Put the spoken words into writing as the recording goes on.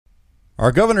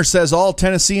Our governor says all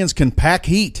Tennesseans can pack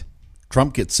heat.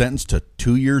 Trump gets sentenced to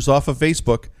 2 years off of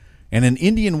Facebook. And an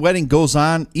Indian wedding goes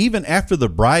on even after the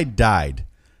bride died.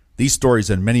 These stories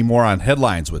and many more on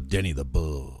Headlines with Denny the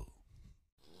Bull.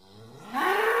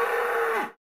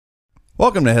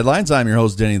 Welcome to Headlines. I'm your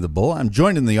host, Denny the Bull. I'm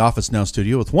joined in the Office Now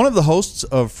studio with one of the hosts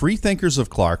of Free Thinkers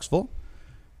of Clarksville.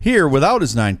 Here, without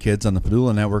his 9 kids on the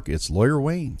Padula Network, it's Lawyer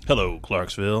Wayne. Hello,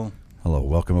 Clarksville. Hello,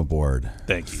 welcome aboard.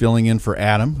 Thank you. Filling in for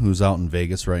Adam, who's out in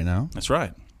Vegas right now. That's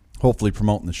right. Hopefully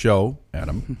promoting the show,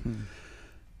 Adam.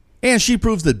 And she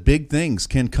proves that big things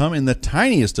can come in the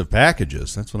tiniest of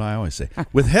packages. That's what I always say.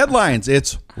 With Headlines,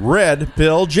 it's Red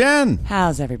Pill Jen.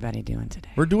 How's everybody doing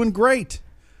today? We're doing great.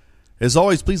 As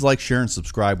always, please like, share, and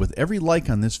subscribe. With every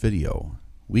like on this video,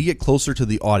 we get closer to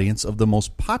the audience of the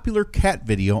most popular cat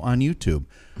video on YouTube,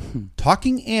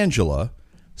 Talking Angela,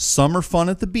 Summer Fun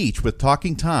at the Beach with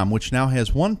Talking Tom, which now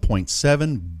has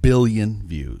 1.7 billion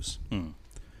views.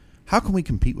 How can we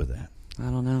compete with that? I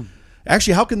don't know.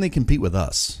 Actually, how can they compete with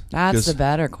us? That's the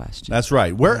better question. That's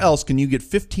right. Where else can you get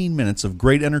 15 minutes of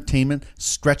great entertainment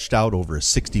stretched out over a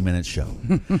 60-minute show?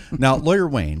 Now, Lawyer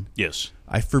Wayne. Yes.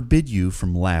 I forbid you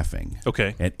from laughing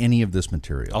at any of this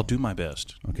material. I'll do my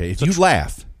best. Okay. If you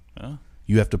laugh,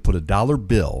 you have to put a $1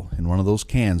 bill in one of those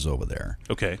cans over there.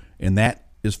 Okay. And that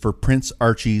is for Prince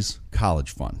Archie's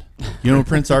college fund. You know what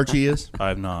Prince Archie is?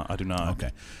 I do not. Okay.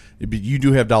 You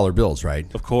do have $1 bills,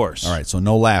 right? Of course. All right. So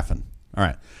no laughing. All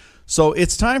right. So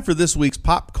it's time for this week's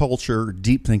pop culture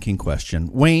deep thinking question.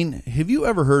 Wayne, have you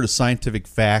ever heard a scientific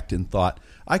fact and thought,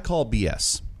 I call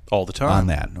BS? All the time. On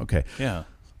that. Okay. Yeah.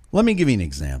 Let me give you an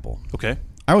example. Okay.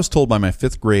 I was told by my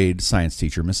 5th grade science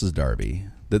teacher, Mrs. Darby,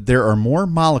 that there are more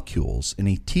molecules in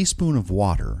a teaspoon of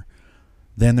water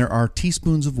than there are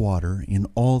teaspoons of water in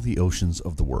all the oceans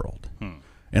of the world.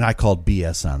 And I called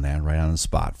BS on that right on the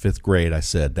spot. 5th grade, I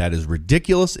said, that is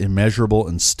ridiculous, immeasurable,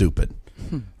 and stupid.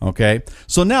 Okay?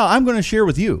 So now I'm going to share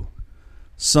with you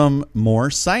some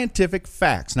more scientific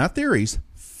facts, not theories,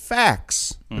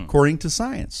 facts according to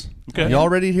science. Okay. You all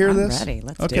ready to hear I'm this? ready.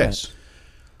 Let's do it.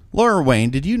 Laura Wayne,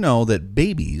 did you know that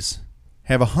babies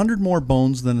have 100 more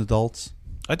bones than adults?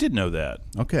 I did know that.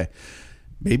 Okay.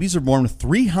 Babies are born with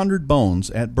 300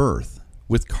 bones at birth,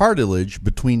 with cartilage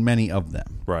between many of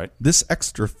them. Right. This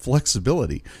extra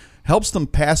flexibility helps them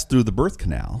pass through the birth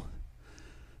canal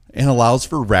and allows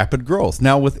for rapid growth.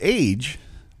 Now, with age,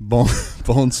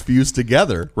 bones fuse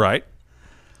together. Right.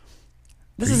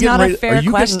 This is not a fair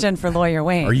question for Lawyer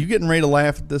Wayne. Are you getting ready to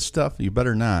laugh at this stuff? You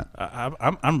better not.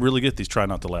 I'm really good at these try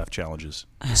not to laugh challenges.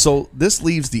 So this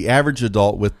leaves the average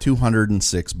adult with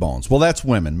 206 bones. Well, that's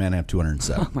women. Men have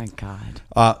 207. Oh, my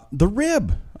God. The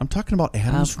rib. I'm talking about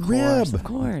Adam's rib. Of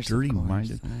course.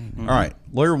 Dirty-minded. All right.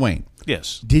 Lawyer Wayne.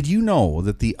 Yes. Did you know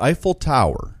that the Eiffel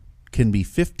Tower can be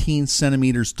 15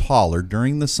 centimeters taller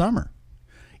during the summer?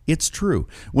 It's true.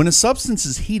 When a substance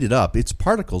is heated up, its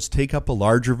particles take up a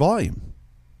larger volume.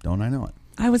 Don't I know it?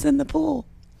 I was in the pool.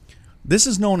 This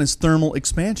is known as thermal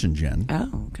expansion, Jen.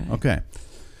 Oh, okay. Okay.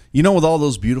 You know, with all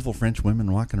those beautiful French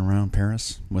women walking around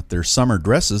Paris with their summer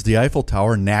dresses, the Eiffel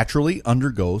Tower naturally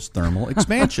undergoes thermal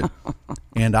expansion.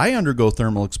 And I undergo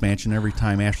thermal expansion every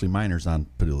time Ashley Miner's on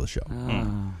Padula Show.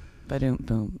 Oh.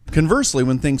 Ba-doom-boom. Conversely,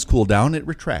 when things cool down, it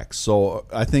retracts. So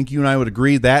I think you and I would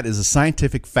agree that is a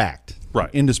scientific fact.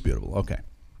 Right. Indisputable. Okay.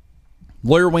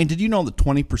 Lawyer Wayne, did you know that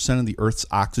 20% of the Earth's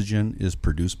oxygen is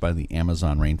produced by the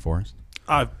Amazon rainforest?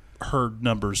 I've heard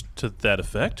numbers to that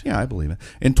effect. Yeah, I believe it.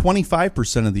 And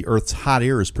 25% of the Earth's hot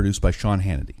air is produced by Sean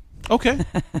Hannity. Okay.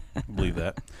 I believe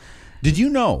that. Did you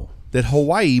know that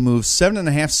Hawaii moves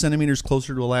 7.5 centimeters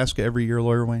closer to Alaska every year,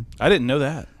 Lawyer Wayne? I didn't know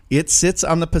that. It sits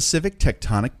on the Pacific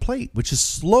tectonic plate, which is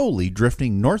slowly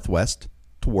drifting northwest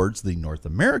towards the North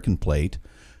American plate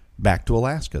back to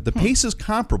Alaska. The pace is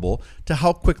comparable to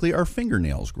how quickly our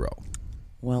fingernails grow.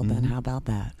 Well, then how about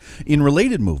that? In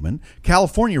related movement,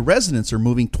 California residents are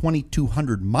moving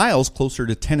 2,200 miles closer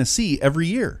to Tennessee every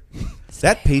year.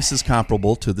 That pace is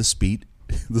comparable to the speed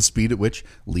at which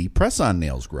Lee press-on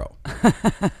nails grow.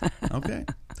 Okay.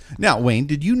 Now, Wayne,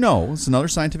 did you know, it's another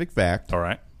scientific fact. All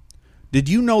right. Did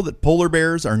you know that polar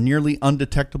bears are nearly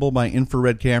undetectable by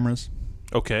infrared cameras?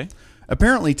 Okay.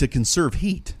 Apparently, to conserve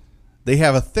heat, they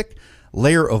have a thick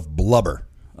layer of blubber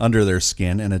under their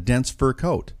skin and a dense fur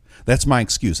coat. That's my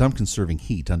excuse. I'm conserving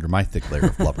heat under my thick layer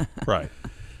of blubber. Right.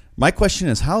 My question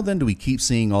is, how then do we keep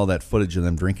seeing all that footage of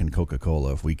them drinking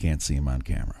Coca-Cola if we can't see them on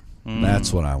camera?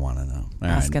 That's what I want to know.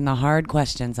 Asking the hard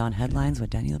questions on Headlines with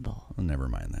Denny the Bull. Well, never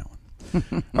mind that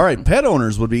one. All right. Pet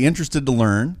owners would be interested to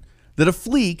learn that a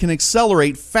flea can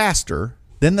accelerate faster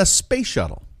than the space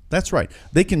shuttle. That's right.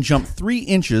 They can jump 3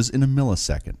 inches in a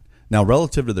millisecond. Now,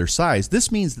 relative to their size,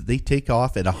 this means that they take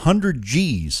off at 100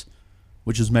 Gs,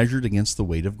 which is measured against the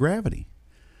weight of gravity.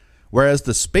 Whereas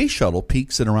the space shuttle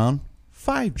peaks at around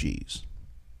 5 Gs.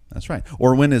 That's right.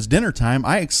 Or when it's dinner time,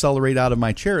 I accelerate out of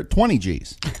my chair at 20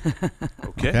 Gs.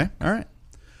 Okay. All right.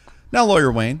 Now,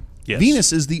 Lawyer Wayne, Yes.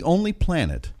 Venus is the only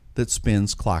planet that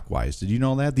spins clockwise. Did you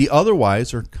know that? The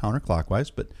otherwise are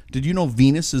counterclockwise, but did you know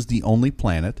Venus is the only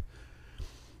planet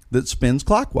that spins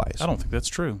clockwise? I don't think that's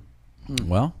true.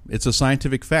 Well, it's a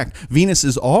scientific fact. Venus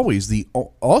is always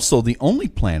also the only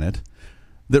planet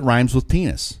that rhymes with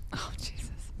penis. Oh, Jesus.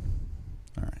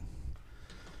 All right.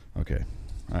 Okay.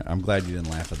 I'm glad you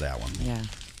didn't laugh at that one. Yeah.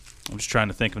 I'm just trying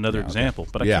to think of another example,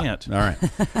 but I can't. All right.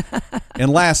 And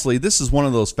lastly, this is one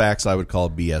of those facts I would call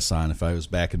BS on if I was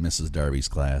back in Mrs. Darby's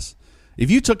class.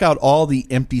 If you took out all the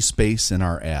empty space in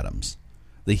our atoms,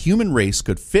 the human race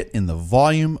could fit in the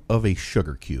volume of a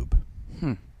sugar cube.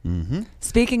 Mm-hmm.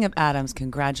 Speaking of atoms,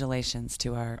 congratulations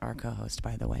to our co-host,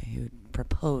 by the way, who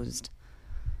proposed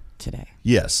today.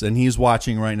 Yes, and he's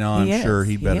watching right now. I'm sure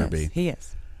he better be. He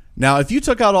is. Now, if you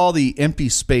took out all the empty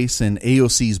space in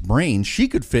AOC's brain, she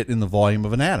could fit in the volume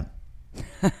of an atom.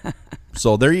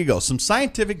 So there you go. Some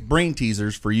scientific brain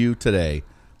teasers for you today,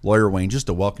 Lawyer Wayne, just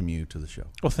to welcome you to the show.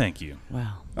 Well, thank you.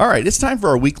 Wow. All right, it's time for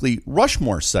our weekly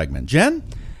Rushmore segment. Jen?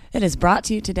 It is brought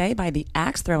to you today by the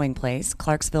Axe Throwing Place,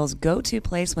 Clarksville's go-to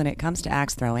place when it comes to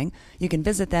axe throwing. You can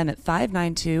visit them at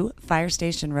 592 Fire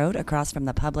Station Road across from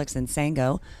the Publix in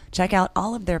Sango. Check out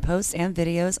all of their posts and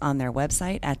videos on their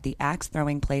website at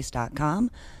theaxethrowingplace.com.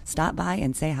 Stop by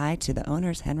and say hi to the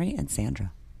owners, Henry and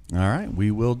Sandra. All right, we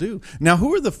will do. Now,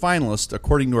 who are the finalists,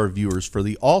 according to our viewers, for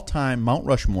the all-time Mount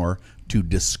Rushmore to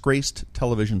disgraced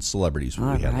television celebrities we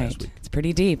had last week? It's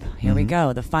pretty deep. Here we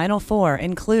go. The final four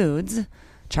includes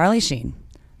Charlie Sheen,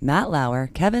 Matt Lauer,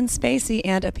 Kevin Spacey,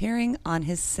 and appearing on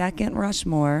his second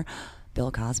Rushmore, Bill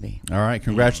Cosby. All right,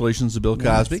 congratulations to Bill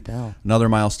Cosby. Yes, Bill. Another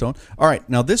milestone. All right,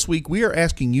 now this week we are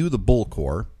asking you, the Bull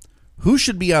Corps, who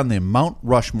should be on the Mount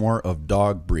Rushmore of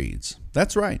dog breeds?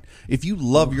 That's right. If you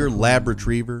love your Lab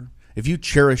Retriever, if you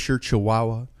cherish your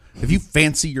Chihuahua, if you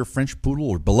fancy your French Poodle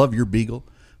or beloved your Beagle,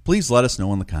 please let us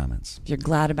know in the comments. If you're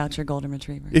glad about your Golden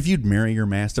Retriever. If you'd marry your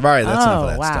Mastiff. All right, that's enough of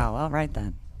that stuff. Wow. All right,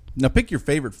 then. Now pick your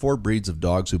favorite 4 breeds of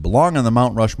dogs who belong on the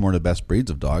Mount Rushmore to best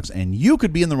breeds of dogs, and you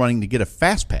could be in the running to get a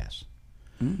Fast Pass.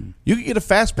 You could get a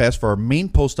Fast Pass for our main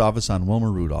post office on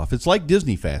Wilmer Rudolph. It's like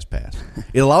Disney Fast Pass.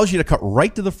 It allows you to cut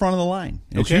right to the front of the line.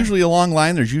 It's usually a long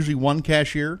line. There's usually one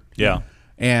cashier. Yeah.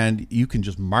 And you can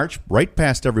just march right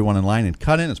past everyone in line and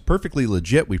cut in. It's perfectly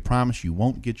legit. We promise you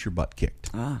won't get your butt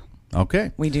kicked.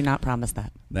 Okay. We do not promise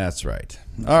that. That's right.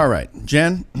 All right.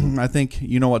 Jen, I think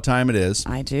you know what time it is.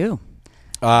 I do.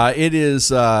 It is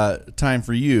time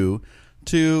for you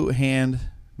to hand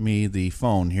me the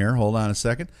phone here. Hold on a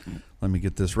second. Let me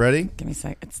get this ready. Give me a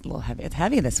sec. It's a little heavy. It's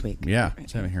heavy this week. Yeah,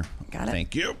 it's heavy here. Got it?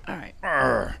 Thank you. All right.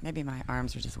 Arr. Maybe my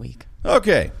arms are just weak.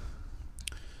 Okay.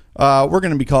 We're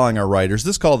going to be calling our writers.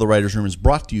 This call of the Writers' Room is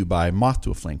brought to you by Moth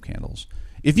to a Flame Candles.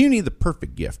 If you need the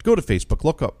perfect gift, go to Facebook,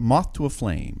 look up Moth to a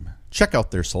Flame. Check out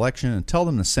their selection and tell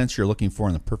them the scents you're looking for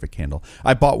in the perfect candle.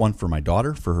 I bought one for my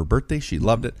daughter for her birthday. She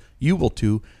loved it. You will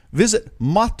too. Visit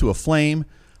Moth to a Flame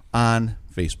on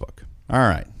Facebook. All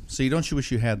right. See, don't you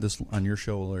wish you had this on your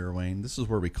show, Lawyer Wayne? This is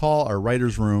where we call our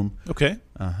writer's room. Okay.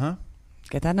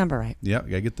 Get that number right. Yep,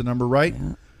 got to get the number right.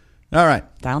 Yeah. All right.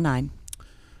 Dial 9.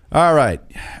 All right.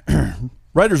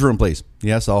 Writer's room, please.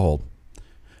 Yes, I'll hold.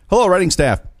 Hello, writing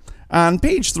staff. On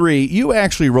page 3, you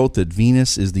actually wrote that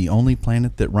Venus is the only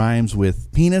planet that rhymes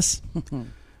with penis.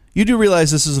 You do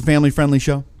realize this is a family-friendly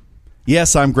show?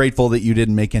 Yes, I'm grateful that you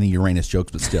didn't make any Uranus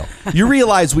jokes, but still. You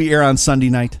realize we air on Sunday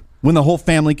night when the whole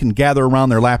family can gather around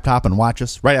their laptop and watch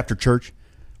us right after church?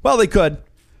 Well, they could.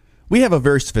 We have a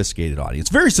very sophisticated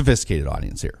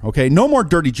audience here, okay? No more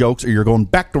dirty jokes or you're going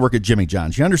back to work at Jimmy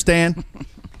John's. You understand?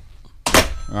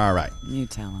 All right. You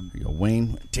tell him. Here you go,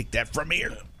 Wayne. Take that from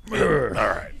here. All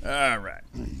right. All right.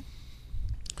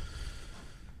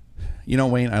 You know,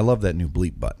 Wayne, I love that new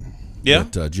bleep button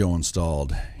that Joe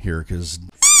installed here because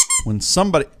when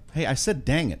somebody... Hey, I said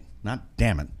dang it, not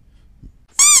damn it.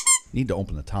 Need to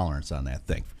open the tolerance on that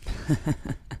thing.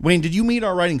 Wayne, did you meet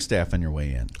our writing staff on your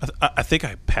way in? I think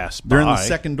I passed by. They're in the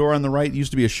second door on the right. It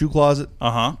used to be a shoe closet.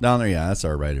 Uh-huh. Down there, yeah, that's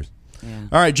our writers. Yeah.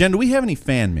 All right, Jen, do we have any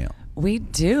fan mail? We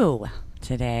do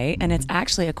today, and it's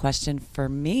actually a question for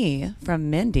me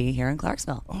from Mindy here in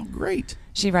Clarksville. Oh, great.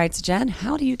 She writes, Jen,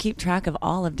 how do you keep track of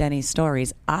all of Denny's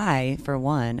stories? I, for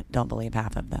one, don't believe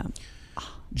half of them.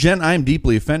 Jen, I am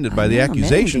deeply offended by the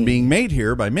accusation being made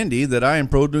here by Mindy that I am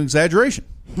prone to exaggeration.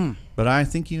 But I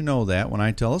think you know that when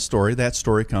I tell a story, that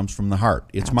story comes from the heart.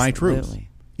 It's my truth.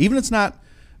 Even if it's not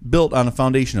built on a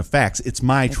foundation of facts. It's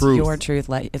my It's truth. your truth.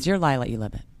 It's your lie. Let you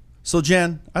live it. So,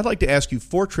 Jen, I'd like to ask you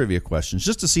 4 trivia questions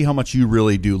just to see how much you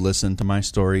really do listen to my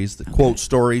stories, the quote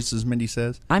stories, as Mindy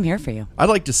says. I'm here for you. I'd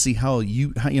like to see how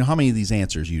many of these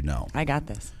answers you know. I got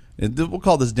this. And we'll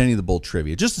call this Denny the Bull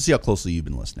trivia, just to see how closely you've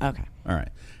been listening. Okay. All right.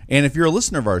 And if you're a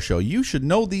listener of our show, you should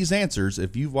know these answers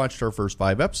if you've watched our first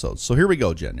 5 episodes. So here we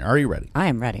go, Jen. Are you ready? I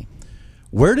am ready.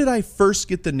 Where did I first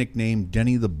get the nickname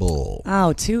Denny the Bull?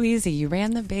 Oh, too easy. You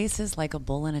ran the bases like a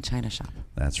bull in a china shop.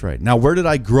 That's right. Now, where did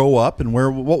I grow up, and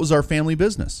what was our family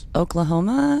business?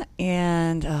 Oklahoma,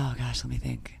 and oh gosh, let me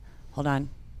think. Hold on.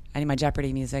 I need my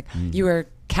Jeopardy music. You were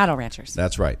cattle ranchers.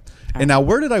 That's right. And now,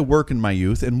 where did I work in my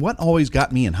youth, and what always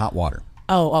got me in hot water?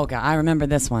 Oh, God. I remember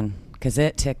this one because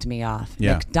it ticked me off.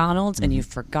 Yeah. McDonald's, and you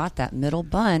forgot that middle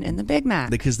bun in the Big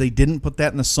Mac. Because they didn't put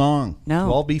that in the song.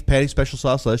 No. All beef patty, special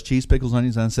sauce, lettuce, cheese, pickles,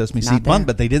 onions, and sesame Not seed bun, there.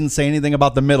 but they didn't say anything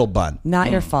about the middle bun. Not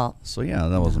your fault. So, yeah,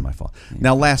 that wasn't my fault.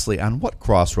 Now, lastly, on what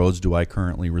crossroads do I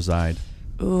currently reside?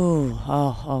 Ooh,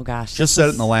 oh gosh. Just said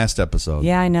it in the last episode.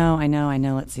 Yeah, I know.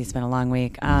 Let's see, it's been a long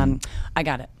week. I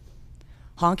got it.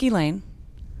 Honky Lane.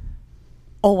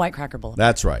 Old White Cracker Boulevard.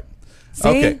 That's right. See?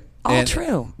 Okay. All And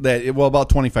true. Well, about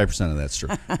 25% of that's true.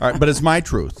 All right, but it's my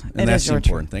truth, and It that's is the your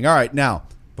important thing. All right, now,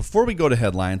 before we go to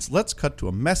headlines, let's cut to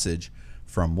a message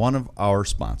from one of our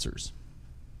sponsors.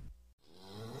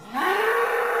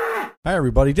 Hi,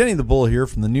 everybody. Denny the Bull here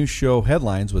from the new show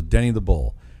Headlines with Denny the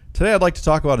Bull. Today, I'd like to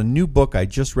talk about a new book I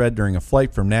just read during a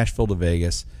flight from Nashville to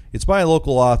Vegas. It's by a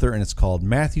local author, and it's called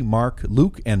Matthew, Mark,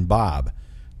 Luke, and Bob,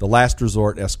 The Last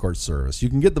Resort Escort Service. You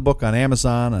can get the book on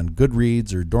Amazon, on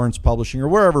Goodreads, or Dorrance Publishing, or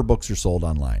wherever books are sold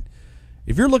online.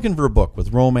 If you're looking for a book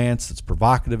with romance that's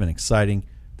provocative and exciting,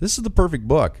 this is the perfect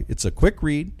book. It's a quick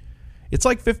read. It's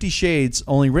like 50 Shades,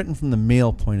 only written from the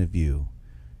male point of view.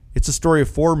 It's a story of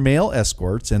 4 male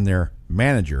escorts and their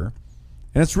manager,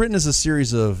 and it's written as a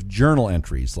series of journal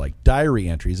entries, like diary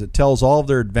entries. It tells all of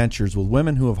their adventures with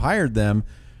women who have hired them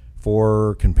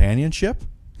for companionship.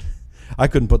 I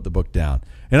couldn't put the book down.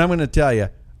 And I'm going to tell you,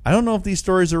 I don't know if these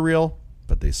stories are real,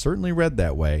 but they certainly read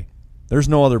that way. There's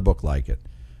no other book like it.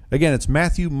 Again, it's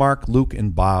Matthew, Mark, Luke,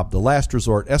 and Bob, The Last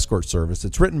Resort Escort Service.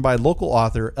 It's written by local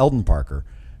author Eldon Parker.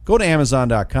 Go to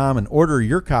Amazon.com and order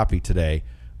your copy today.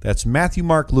 That's Matthew,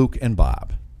 Mark, Luke, and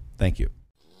Bob. Thank you.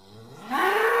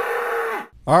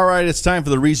 All right, it's time for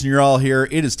the reason you're all here.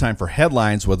 It is time for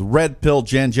headlines with Red Pill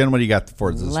Jen. Jen, what do you got for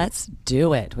us this week? Let's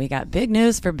do it. We got big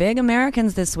news for big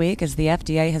Americans this week as the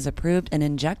FDA has approved an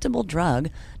injectable drug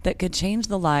that could change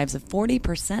the lives of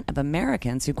 40% of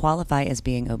Americans who qualify as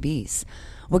being obese.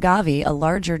 Wegovy, a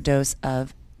larger dose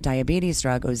of diabetes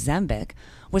drug Ozempic,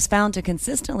 was found to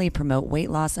consistently promote weight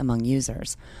loss among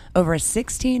users. Over a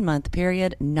 16-month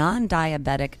period,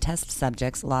 non-diabetic test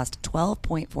subjects lost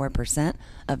 12.4%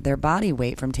 of their body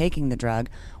weight from taking the drug,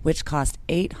 which cost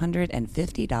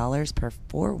 $850 per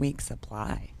 4-week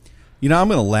supply. You know, I'm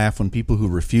going to laugh when people who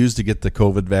refuse to get the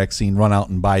COVID vaccine run out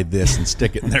and buy this and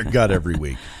stick it in their gut every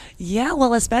week. Yeah,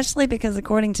 well, especially because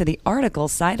according to the article,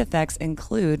 side effects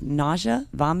include nausea,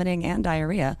 vomiting, and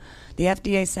diarrhea. The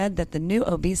FDA said that the new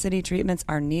obesity treatments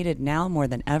are needed now more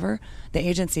than ever. The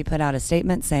agency put out a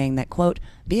statement saying that, quote,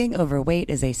 being overweight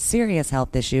is a serious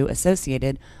health issue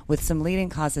associated with some leading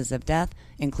causes of death,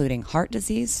 including heart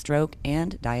disease, stroke,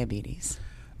 and diabetes.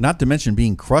 Not to mention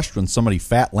being crushed when somebody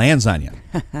fat lands on you.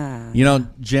 You know,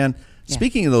 Jen,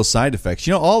 speaking of those side effects,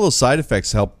 you know, all those side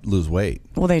effects help lose weight.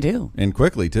 Well, they do. And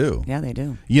quickly, too. Yeah, they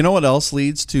do. You know what else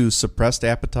leads to suppressed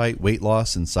appetite, weight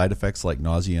loss, and side effects like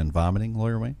nausea and vomiting,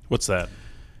 Lawyer Wayne? What's that?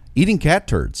 Eating cat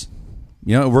turds.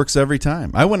 You know, it works every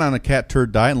time. I went on a cat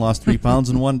turd diet and lost 3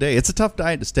 pounds in one day. It's a tough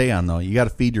diet to stay on, though. You got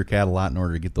to feed your cat a lot in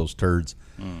order to get those turds.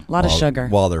 A lot of sugar.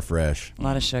 While they're fresh. A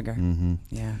lot of sugar. Mm-hmm.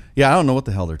 Yeah. Yeah, I don't know what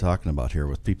the hell they're talking about here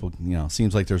with people. You know,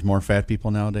 seems like there's more fat people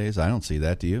nowadays. I don't see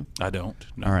that. Do you? I don't.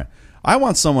 No. All right. I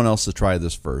want someone else to try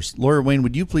this first. Lawyer Wayne,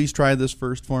 would you please try this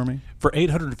first for me? For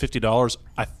 $850,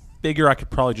 I figure I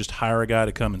could probably just hire a guy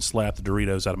to come and slap the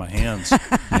Doritos out of my hands.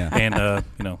 And,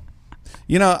 you know.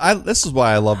 You know, this is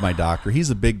why I love my doctor. He's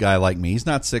a big guy like me. He's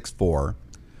not 6'4",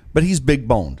 but he's big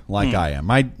boned like I am.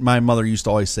 My mother used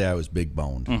to always say I was big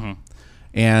boned. Mm-hmm.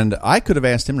 And I could have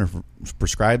asked him to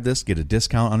prescribe this, get a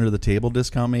discount, under the table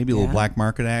discount, maybe a little black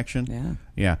market action.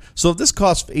 Yeah. So if this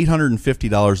costs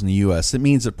 $850 in the U.S., it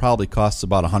means it probably costs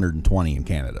about $120 in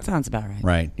Canada. Sounds about right.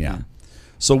 Right. Yeah.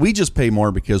 So we just pay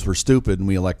more because we're stupid and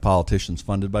we elect politicians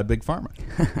funded by Big Pharma.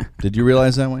 Did you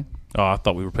realize that way? Oh, I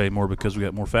thought we were paying more because we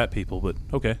got more fat people, but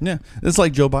okay. Yeah. It's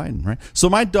like Joe Biden, right? So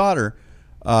my doctor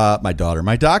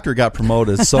got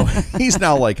promoted, so he's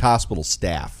now like hospital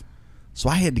staff. So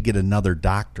I had to get another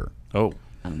doctor. Oh.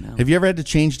 Oh, no. Have you ever had to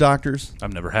change doctors?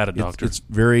 I've never had a doctor. It's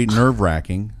very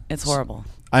nerve-wracking. It's horrible.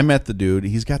 I met the dude.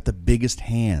 He's got the biggest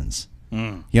hands.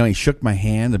 You know, he shook my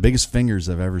hand, the biggest fingers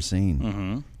I've ever seen.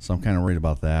 Mm-hmm. So I'm kind of worried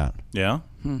about that. Yeah?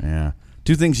 Yeah.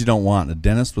 Two things you don't want, a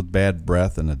dentist with bad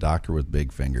breath and a doctor with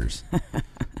big fingers.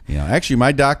 You know, actually,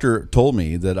 my doctor told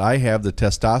me that I have the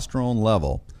testosterone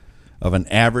level of an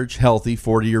average, healthy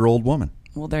 40-year-old woman.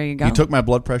 Well, there you go. He took my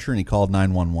blood pressure and he called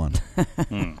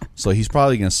 911. So he's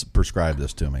probably going to prescribe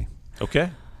this to me.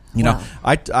 Okay. You know,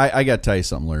 I got to tell you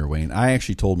something, Lawyer Wayne. I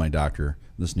actually told my doctor,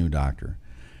 this new doctor,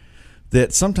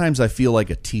 that sometimes I feel like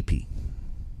a teepee.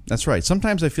 That's right.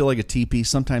 Sometimes I feel like a teepee.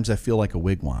 Sometimes I feel like a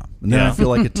wigwam. And then I feel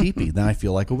like a teepee. Then I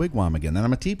feel like a wigwam again. Then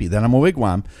I'm a teepee. Then I'm a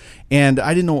wigwam. And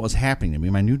I didn't know what was happening to me.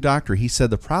 My new doctor, he said,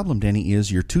 the problem, Denny,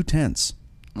 is you're too tense.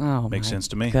 Oh, makes sense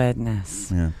to me.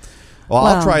 Goodness. Yeah. Well,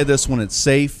 I'll try this when it's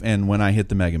safe and when I hit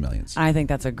the Mega Millions. I think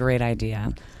that's a great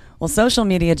idea. Well, social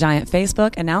media giant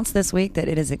Facebook announced this week that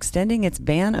it is extending its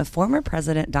ban of former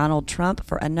President Donald Trump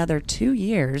for another 2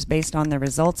 years based on the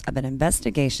results of an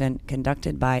investigation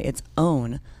conducted by its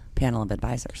own panel of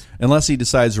advisors. Unless he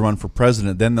decides to run for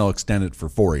president, then they'll extend it for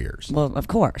 4 years. Well, of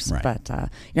course. Right. But,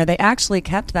 they actually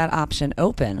kept that option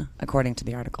open, according to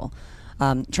the article.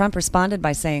 Trump responded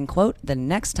by saying, quote, "The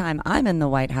next time I'm in the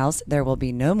White House, there will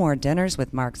be no more dinners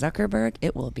with Mark Zuckerberg.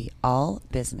 It will be all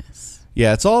business."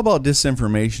 Yeah, it's all about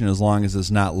disinformation as long as it's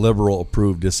not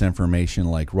liberal-approved disinformation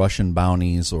like Russian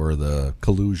bounties or the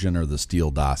collusion or the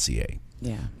Steele dossier.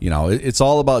 Yeah. You know, it's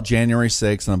all about January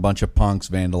 6th and a bunch of punks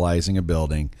vandalizing a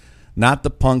building, not the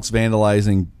punks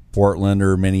vandalizing Portland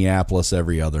or Minneapolis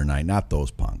every other night, not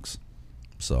those punks.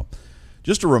 So,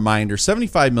 just a reminder,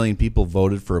 75 million people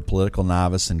voted for a political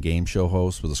novice and game show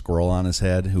host with a squirrel on his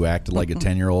head who acted like a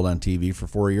 10-year-old on TV for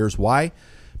 4 years. Why?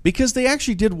 Because they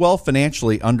actually did well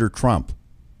financially under Trump.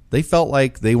 They felt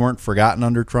like they weren't forgotten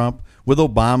under Trump. With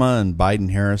Obama and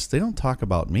Biden-Harris, they don't talk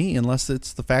about me unless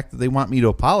it's the fact that they want me to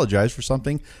apologize for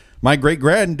something my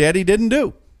great-granddaddy didn't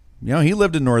do. You know, he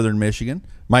lived in northern Michigan.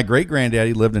 My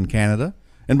great-granddaddy lived in Canada.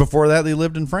 And before that, they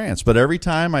lived in France. But every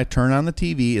time I turn on the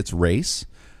TV, it's race,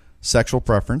 sexual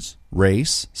preference,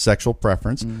 race, sexual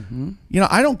preference. Mm-hmm. You know,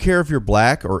 I don't care if you're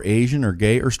black or Asian or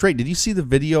gay or straight. Did you see the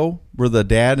video where the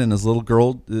dad and his little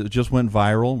girl just went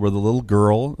viral, where the little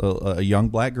girl, a young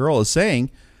black girl, is saying,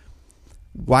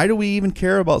 why do we even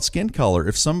care about skin color?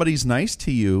 If somebody's nice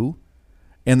to you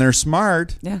and they're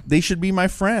smart, they should be my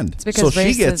friend. It's because so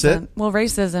she gets it. Well,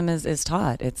 racism is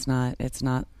taught. It's not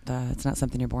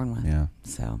something you're born with. Yeah.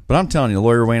 So, but I'm telling you,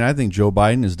 Lawyer Wayne, I think Joe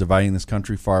Biden is dividing this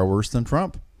country far worse than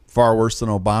Trump. Far worse than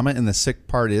Obama, and the sick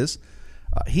part is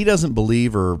he doesn't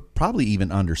believe or probably even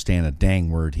understand a dang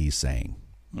word he's saying.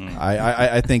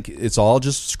 I think it's all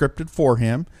just scripted for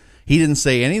him. He didn't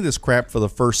say any of this crap for the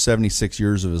first 76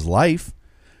 years of his life.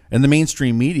 And the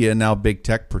mainstream media, now big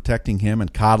tech, protecting him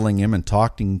and coddling him and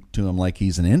talking to him like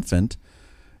he's an infant.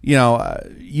 You know,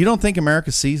 you don't think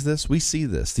America sees this? We see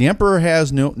this. The emperor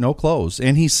has no clothes,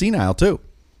 and he's senile too.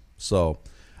 So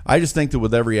I just think that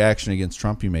with every action against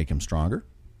Trump, you make him stronger.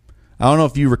 I don't know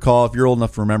if you recall, if you're old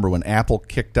enough to remember when Apple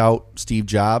kicked out Steve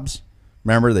Jobs.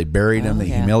 Remember, they buried him, they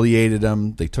humiliated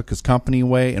him, they took his company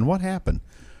away. And what happened?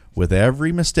 With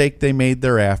every mistake they made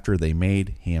thereafter, they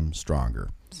made him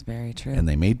stronger. It's very true. And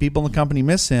they made people in the company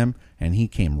miss him, and he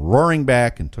came roaring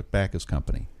back and took back his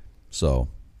company. So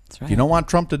if you don't want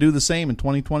Trump to do the same in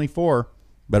 2024,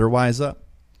 better wise up.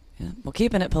 Yeah. Well,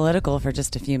 keeping it political for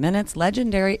just a few minutes,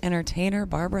 legendary entertainer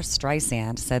Barbra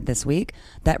Streisand said this week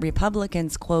that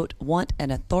Republicans, quote, want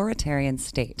an authoritarian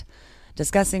state.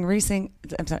 Discussing recent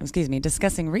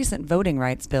voting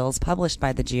rights bills published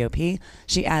by the GOP,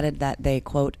 she added that they,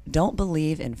 quote, don't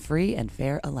believe in free and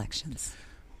fair elections.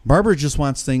 Barbara just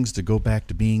wants things to go back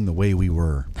to being the way we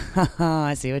were.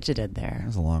 I see what you did there. That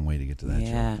was a long way to get to that.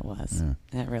 Yeah, it was.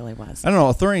 Yeah. It really was. I don't know,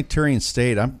 authoritarian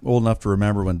state, I'm old enough to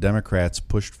remember when Democrats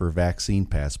pushed for vaccine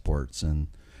passports and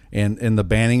the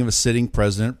banning of a sitting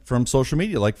president from social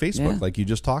media like Facebook, like you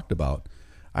just talked about.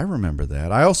 I remember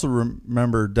that. I also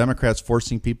remember Democrats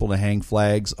forcing people to hang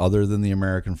flags other than the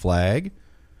American flag,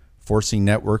 forcing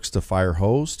networks to fire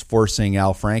hosts, forcing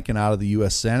Al Franken out of the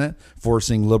U.S. Senate,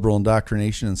 forcing liberal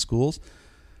indoctrination in schools.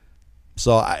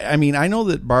 So, I mean, I know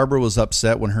that Barbara was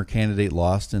upset when her candidate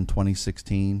lost in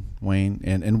 2016, Wayne.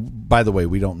 And by the way,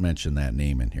 we don't mention that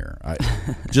name in here.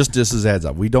 Just as a heads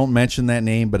up. We don't mention that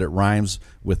name, but it rhymes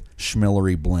with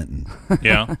Schmillery Blinton.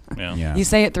 Yeah. You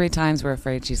say it 3 times, we're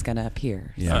afraid she's going to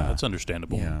appear. Yeah, that's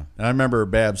understandable. Yeah. And I remember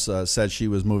Babs said she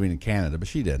was moving to Canada, but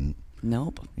she didn't.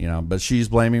 Nope. You know, but she's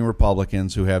blaming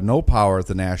Republicans who have no power at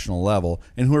the national level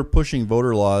and who are pushing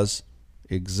voter laws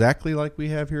exactly like we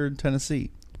have here in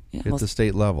Tennessee. at the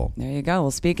state level. There you go.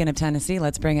 Well, speaking of Tennessee,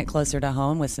 let's bring it closer to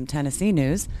home with some Tennessee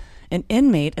news. An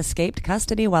inmate escaped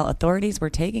custody while authorities were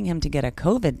taking him to get a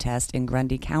COVID test in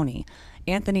Grundy County.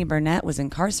 Anthony Burnett was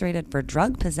incarcerated for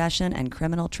drug possession and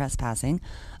criminal trespassing.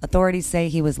 Authorities say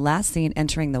he was last seen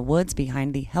entering the woods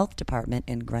behind the health department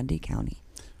in Grundy County.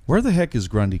 Where the heck is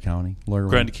Grundy County?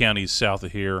 Grundy County is south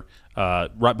of here,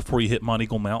 right before you hit Mont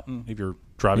Eagle Mountain. If you're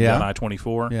driving down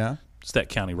I-24, it's that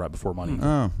county right before Mont Eagle.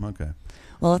 Oh, okay.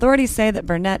 Well, authorities say that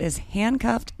Burnett is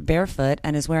handcuffed, barefoot,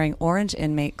 and is wearing orange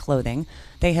inmate clothing.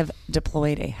 They have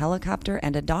deployed a helicopter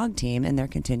and a dog team in their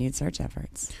continued search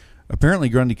efforts. Apparently,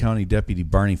 Grundy County Deputy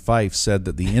Barney Fife said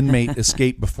that the inmate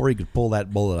escaped before he could pull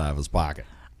that bullet out of his pocket.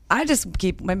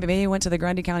 Maybe he went to the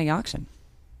Grundy County auction.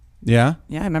 Yeah?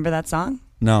 Yeah, remember that song?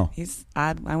 No.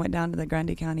 I went down to the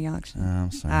Grundy County auction. I'm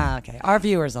sorry. Okay. Our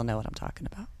viewers will know what I'm talking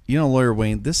about. You know, Lawyer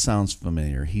Wayne, this sounds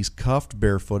familiar. He's cuffed,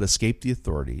 barefoot, escaped the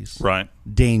authorities. Right.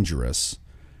 Dangerous.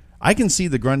 I can see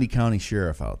the Grundy County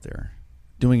Sheriff out there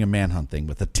doing a manhunt thing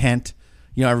with a tent.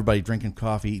 You know, everybody drinking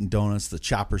coffee, eating donuts, the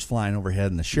choppers flying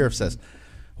overhead, and the sheriff says,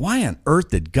 why on earth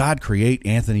did God create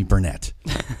Anthony Burnett?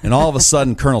 And all of a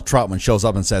sudden, Colonel Troutman shows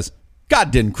up and says,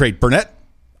 God didn't create Burnett.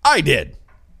 I did.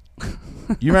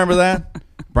 You remember that?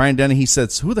 Brian Denny, he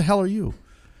says, who the hell are you?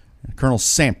 Colonel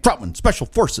Sam Troutman, Special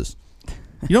Forces.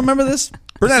 You don't remember this?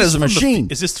 Burnett is a machine.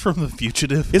 Is this from The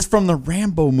Fugitive? It's from the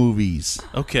Rambo movies.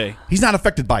 Okay. He's not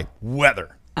affected by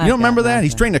weather. You don't remember that?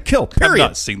 He's trained to kill, period. I've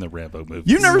not seen the Rambo movies.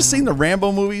 You've never seen the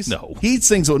Rambo movies? No. He eats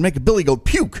things that would make a Billy goat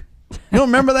puke. You don't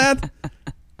remember that?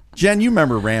 Jen, you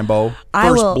remember Rambo,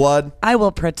 First Blood? I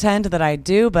will pretend that I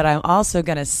do, but I'm also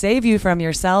going to save you from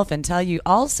yourself and tell you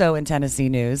also in Tennessee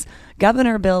news,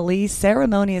 Governor Bill Lee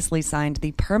ceremoniously signed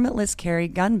the permitless carry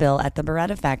gun bill at the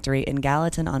Beretta factory in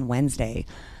Gallatin on Wednesday.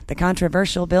 The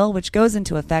controversial bill, which goes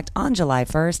into effect on July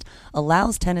 1st,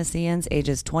 allows Tennesseans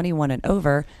ages 21 and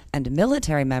over and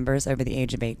military members over the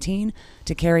age of 18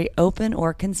 to carry open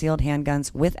or concealed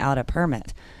handguns without a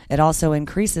permit. It also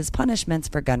increases punishments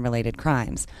for gun-related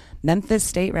crimes. Memphis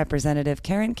State Representative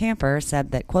Karen Camper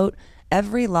said that, quote,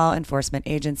 every law enforcement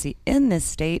agency in this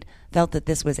state felt that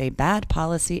this was a bad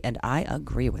policy, and I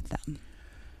agree with them.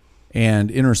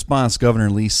 And in response, Governor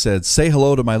Lee said, say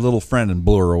hello to my little friend, and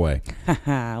blew her away.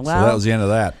 Well, so that was the end of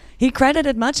that. He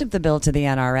credited much of the bill to the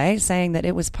NRA, saying that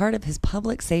it was part of his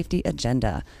public safety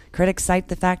agenda. Critics cite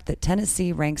the fact that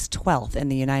Tennessee ranks 12th in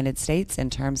the United States in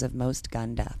terms of most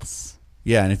gun deaths.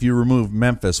 Yeah, and if you remove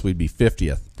Memphis, we'd be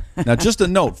 50th. Now, just a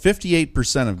note,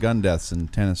 58% of gun deaths in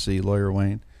Tennessee, Lawyer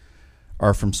Wayne,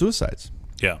 are from suicides.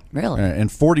 Yeah. Really? And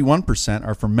 41%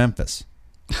 are from Memphis.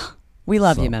 We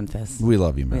love you, Memphis. We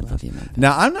love you, Memphis. We love you, Memphis.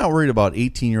 Now, I'm not worried about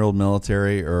 18-year-old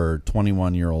military or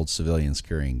 21-year-old civilians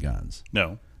carrying guns.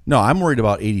 No. No, I'm worried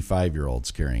about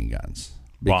 85-year-olds carrying guns.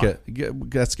 Why?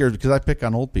 That's scared because I pick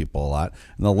on old people a lot.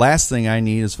 And the last thing I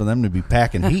need is for them to be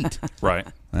packing heat. Right.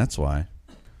 That's why.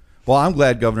 Well, I'm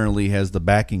glad Governor Lee has the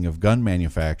backing of gun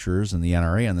manufacturers and the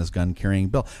NRA on this gun-carrying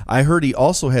bill. I heard he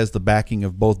also has the backing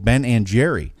of both Ben and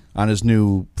Jerry on his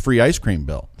new free ice cream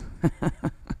bill.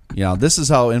 You know, this is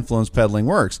how influence peddling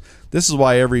works. This is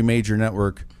why every major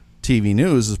network TV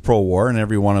news is pro-war, and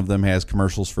every one of them has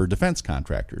commercials for defense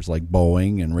contractors like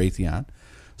Boeing and Raytheon.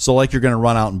 So like you're going to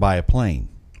run out and buy a plane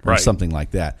or something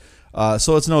like that.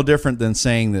 So it's no different than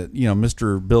saying that, you know,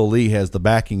 Mr. Bill Lee has the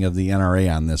backing of the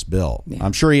NRA on this bill. Yeah.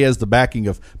 I'm sure he has the backing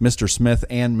of Mr. Smith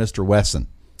and Mr. Wesson.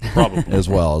 Probably. As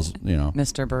well as, you know.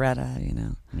 Mr. Beretta, you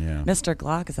know. Yeah. Mr.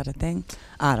 Glock, is that a thing?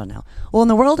 I don't know. Well, in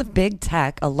the world of big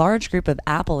tech, a large group of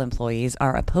Apple employees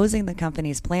are opposing the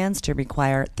company's plans to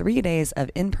require 3 days of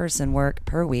in-person work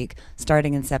per week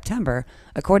starting in September,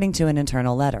 according to an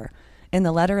internal letter. In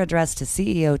the letter addressed to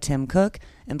CEO Tim Cook,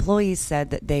 employees said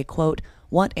that they, quote,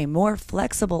 want a more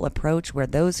flexible approach where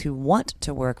those who want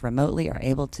to work remotely are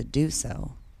able to do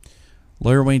so.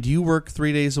 Lawyer Wayne, do you work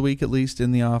 3 days a week at least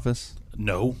in the office?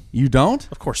 No. You don't?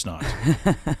 Of course not.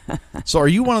 So are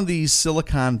you one of these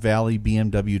Silicon Valley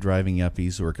BMW driving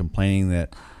yuppies who are complaining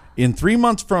that in 3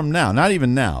 months from now, not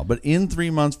even now, but in 3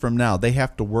 months from now, they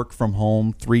have to work from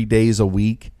home 3 days a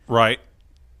week? Right.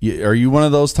 Are you one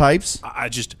of those types? I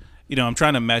just, you know, I'm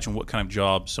trying to imagine what kind of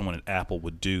job someone at Apple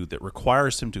would do that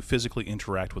requires them to physically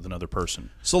interact with another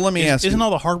person. So let me ask you. Isn't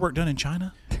all the hard work done in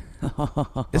China?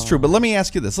 It's true, but let me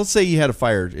ask you this. Let's say you had a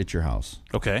fire at your house.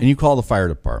 Okay. And you call the fire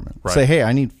department. Right. Say, hey,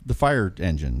 I need the fire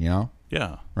engine, you know?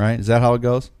 Yeah. Right? Is that how it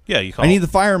goes? Yeah, you call. I need the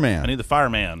fireman. I need the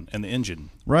fireman and the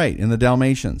engine. Right, and the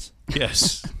Dalmatians.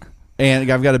 Yes.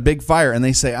 And I've got a big fire, and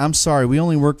they say, I'm sorry, we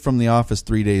only work from the office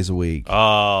 3 days a week.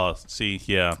 Oh, see,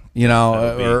 yeah. You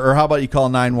know, or how about you call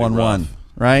 911?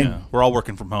 right? Yeah. We're all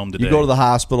working from home today. You go to the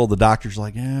hospital, the doctor's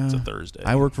like, yeah, it's a Thursday.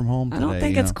 I work from home today. I don't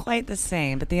think it's quite the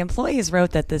same, but the employees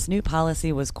wrote that this new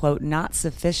policy was, quote, not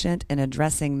sufficient in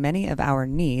addressing many of our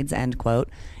needs, end quote,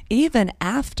 even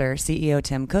after CEO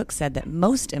Tim Cook said that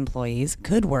most employees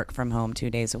could work from home 2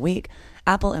 days a week.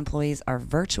 Apple employees are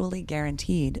virtually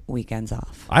guaranteed weekends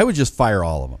off. I would just fire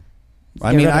all of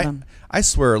them. I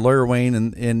swear, Lawyer Wayne,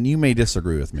 and you may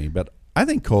disagree with me, but I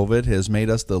think COVID has made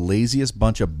us the laziest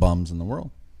bunch of bums in the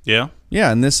world. Yeah? Yeah,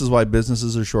 and this is why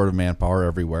businesses are short of manpower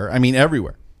everywhere. I mean,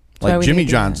 everywhere. Like Jimmy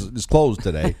John's is closed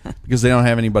today because they don't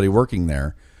have anybody working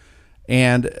there.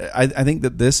 And I think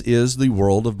that this is the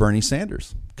world of Bernie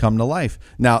Sanders come to life.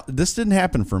 Now, this didn't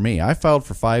happen for me. I filed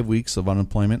for 5 weeks of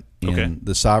unemployment in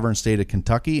the sovereign state of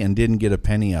Kentucky and didn't get a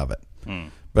penny of it.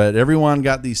 But everyone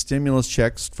got these stimulus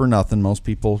checks for nothing. Most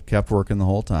people kept working the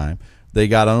whole time. They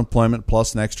got unemployment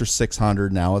plus an extra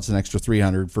 $600. Now it's an extra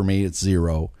 $300. For me, it's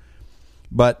zero.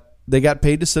 But they got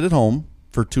paid to sit at home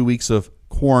for 2 weeks of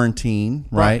quarantine,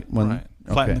 right?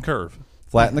 Flatten the curve.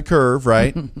 Flatten the curve,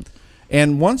 right?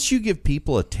 And once you give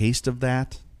people a taste of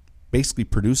that, basically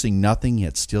producing nothing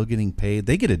yet still getting paid,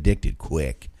 they get addicted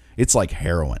quick. It's like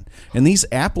heroin. And these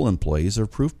Apple employees are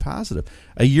proof positive.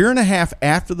 A year and a half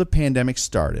after the pandemic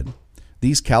started,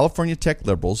 these California tech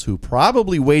liberals, who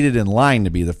probably waited in line to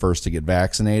be the first to get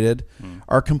vaccinated,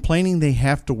 are complaining they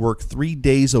have to work 3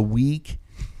 days a week.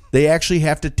 They actually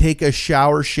have to take a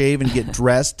shower, shave, and get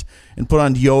dressed and put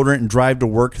on deodorant and drive to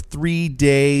work 3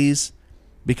 days.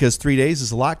 Because 3 days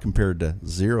is a lot compared to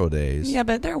 0 days. Yeah,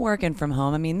 but they're working from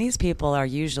home. I mean, these people are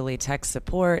usually tech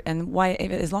support, and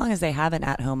as long as they have an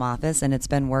at-home office and it's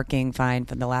been working fine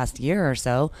for the last year or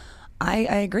so, I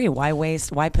agree. Why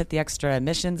waste? Why put the extra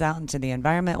emissions out into the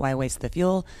environment? Why waste the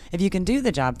fuel? If you can do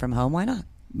the job from home, why not?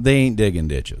 They ain't digging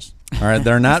ditches. All right,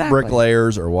 they're not Exactly.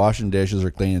 bricklayers or washing dishes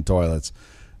or cleaning toilets.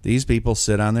 These people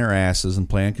sit on their asses and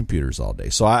play on computers all day.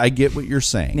 So I get what you're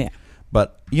saying. Yeah.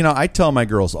 But, I tell my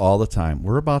girls all the time,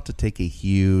 we're about to take a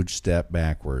huge step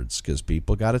backwards because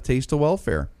people got a taste of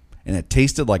welfare. And it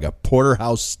tasted like a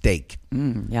porterhouse steak.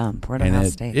 Yum,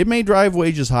 porterhouse steak. It may drive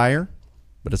wages higher,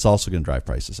 but it's also going to drive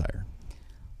prices higher.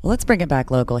 Well, let's bring it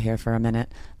back local here for a minute.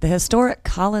 The historic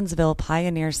Collinsville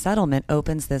Pioneer Settlement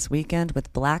opens this weekend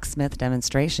with blacksmith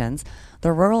demonstrations.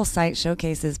 The rural site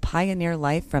showcases pioneer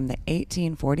life from the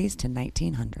 1840s to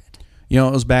 1900. It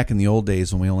was back in the old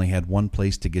days when we only had one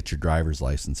place to get your driver's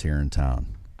license here in town.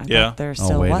 I thought there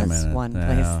still was one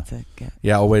place to get.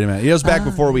 Yeah, wait a minute. It was back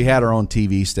before we had our own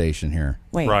TV station here.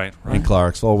 Wait. Right. In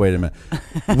Clarksville. Wait a minute.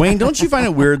 Wayne, don't you find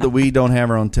it weird that we don't have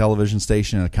our own television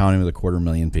station in a county with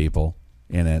 250,000 people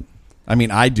in it? I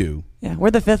mean, I do. Yeah,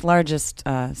 we're the 5th largest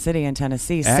city in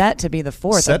Tennessee, set to be the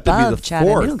 4th above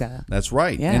Chattanooga. That's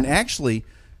right. Yeah. And actually,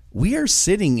 we are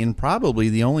sitting in probably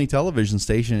the only television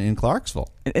station in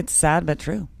Clarksville. It's sad but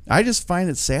true. I just find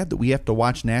it sad that we have to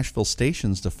watch Nashville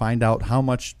stations to find out how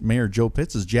much Mayor Joe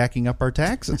Pitts is jacking up our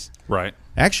taxes. Right.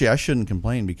 Actually, I shouldn't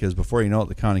complain because before you know it,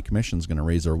 the county commission is going to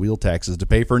raise our wheel taxes to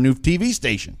pay for a new TV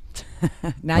station.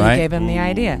 Now right? You gave him the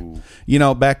idea.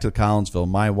 Back to Collinsville,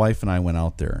 my wife and I went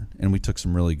out there, and we took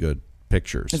some really good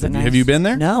pictures. Is it nice? Have you been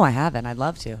there? No, I haven't. I'd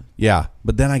love to. Yeah,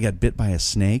 but then I got bit by a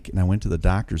snake, and I went to the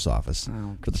doctor's office.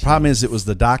 But the problem is it was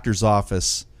the doctor's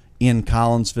office in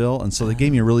Collinsville, and so they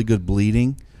gave me a really good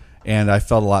bleeding, and I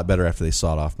felt a lot better after they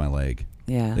sawed off my leg.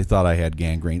 Yeah. They thought I had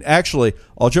gangrene. Actually,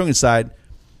 all joking aside,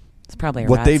 it's probably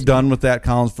what they've done with that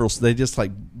Collinsville, they just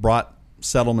brought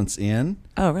settlements in.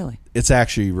 Oh, really? It's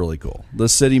actually really cool. The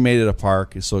city made it a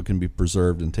park so it can be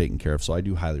preserved and taken care of. So I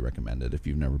do highly recommend it if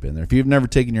you've never been there. If you've never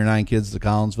taken your 9 kids to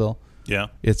Collinsville,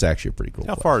 it's actually a pretty cool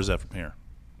How place. far is that from here?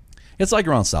 It's like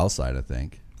around Southside, I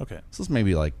think. Okay. So it's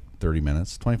maybe like 30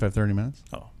 minutes, 25, 30 minutes.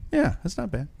 Oh. Yeah, that's not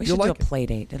bad. We You'll should do like a play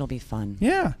date. It'll be fun.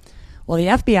 Yeah. Well, the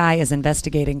FBI is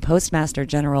investigating Postmaster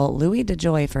General Louis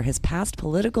DeJoy for his past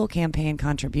political campaign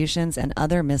contributions and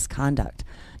other misconduct.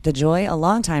 DeJoy, a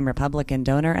longtime Republican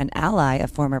donor and ally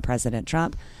of former President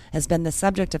Trump, has been the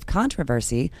subject of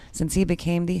controversy since he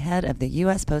became the head of the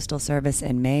U.S. Postal Service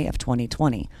in May of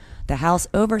 2020. The House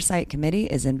Oversight Committee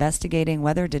is investigating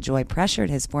whether DeJoy pressured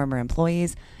his former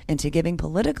employees into giving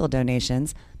political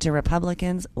donations to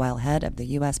Republicans while head of the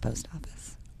U.S. Post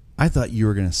Office. I thought you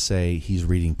were going to say he's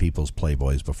reading people's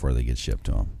Playboys before they get shipped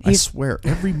to him. I swear,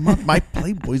 every month my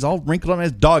Playboy's all wrinkled up and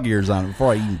has dog ears on it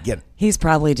before I even get it. He's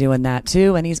probably doing that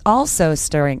too, and he's also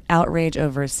stirring outrage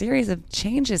over a series of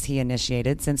changes he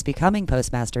initiated since becoming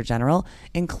Postmaster General,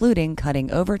 including cutting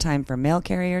overtime for mail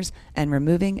carriers and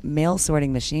removing mail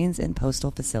sorting machines in postal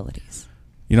facilities.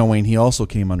 Wayne, he also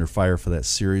came under fire for that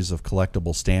series of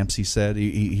collectible stamps, he said.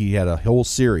 He had a whole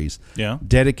series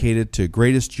dedicated to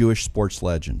greatest Jewish sports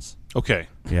legends. Okay.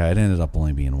 Yeah, it ended up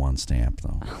only being one stamp,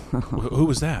 though. Who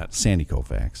was that? Sandy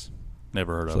Koufax.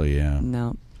 Never heard of So, it. yeah.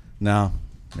 No. No.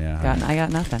 Yeah. I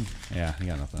got nothing. Yeah, you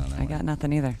got nothing on that I got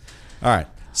nothing either. All right.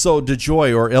 So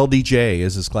DeJoy, or LDJ,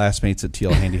 as his classmates at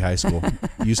TL Handy High School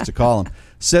used to call him,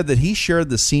 said that he shared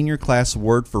the senior class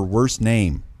award for worst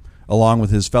name, along with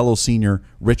his fellow senior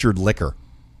Richard Licker.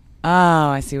 Oh,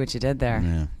 I see what you did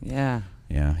there. Yeah.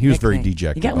 Yeah. He was very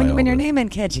dejected. When you're naming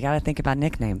kids, you got to think about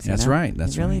nicknames. That's right.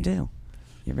 That's right. You really do.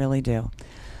 You really do.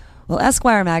 Well,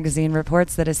 Esquire magazine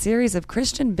reports that a series of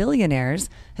Christian billionaires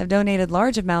have donated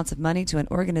large amounts of money to an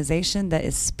organization that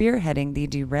is spearheading the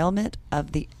derailment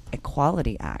of the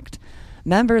Equality Act.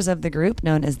 Members of the group,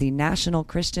 known as the National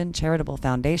Christian Charitable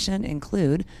Foundation,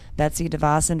 include Betsy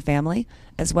DeVos and family,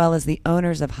 as well as the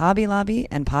owners of Hobby Lobby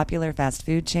and popular fast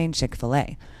food chain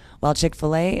Chick-fil-A. While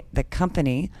Chick-fil-A, the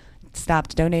company,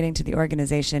 stopped donating to the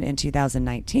organization in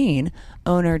 2019,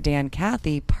 owner Dan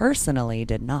Cathy personally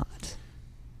did not.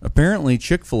 Apparently,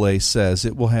 Chick-fil-A says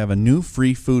it will have a new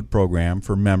free food program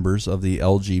for members of the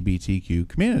LGBTQ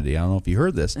community. I don't know if you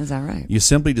heard this. Is that right? You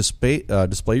simply display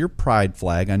your pride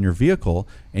flag on your vehicle,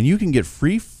 and you can get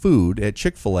free food at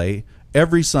Chick-fil-A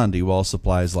every Sunday while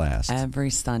supplies last. Every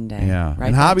Sunday. Yeah. Right,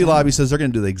 and Hobby Lobby says they're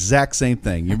going to do the exact same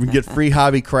thing. You can get free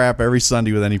hobby crap every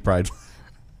Sunday with any pride flag.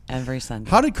 Every Sunday.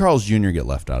 How did Carl's Jr. get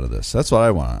left out of this? That's what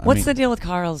I want. What's the deal with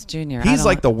Carl's Jr.? He's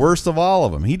like the worst of all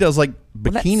of them. He does like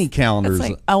bikini calendars.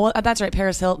 That's right.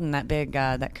 Paris Hilton, that big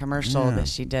that commercial that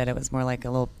she did. It was more like a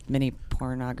little mini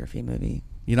pornography movie.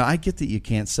 You know, I get that you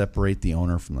can't separate the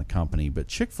owner from the company, but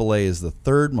Chick-fil-A is the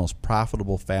third most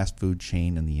profitable fast food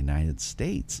chain in the United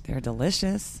States. They're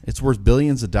delicious. It's worth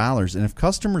billions of dollars, and if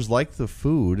customers like the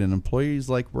food and employees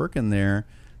like working there,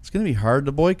 it's going to be hard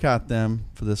to boycott them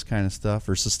for this kind of stuff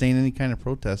or sustain any kind of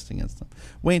protesting against them.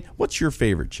 Wayne, what's your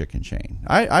favorite chicken chain?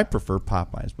 I prefer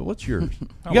Popeyes, but what's yours?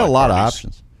 You got a lot of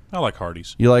options. I like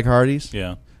Hardee's. You like Hardee's?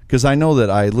 Yeah. Because I know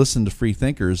that I listened to Free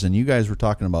Thinkers, and you guys were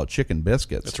talking about chicken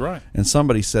biscuits. That's right. And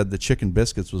somebody said that chicken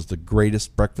biscuits was the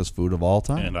greatest breakfast food of all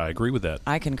time. And I agree with that.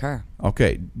 I concur.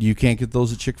 Okay. You can't get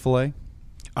those at Chick-fil-A?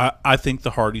 I think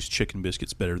the Hardee's chicken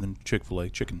biscuit's better than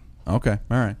Chick-fil-A chicken. Okay.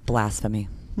 All right. Blasphemy.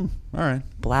 All right.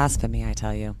 Blasphemy, I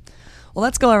tell you. Well,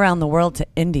 let's go around the world to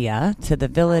India, to the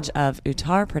village of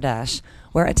Uttar Pradesh,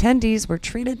 where attendees were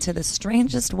treated to the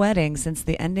strangest wedding since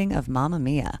the ending of Mamma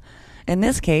Mia. In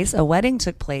this case, a wedding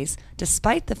took place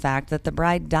despite the fact that the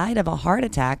bride died of a heart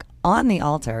attack on the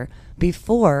altar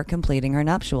before completing her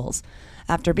nuptials.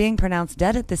 After being pronounced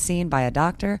dead at the scene by a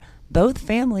doctor, both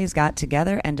families got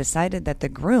together and decided that the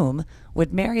groom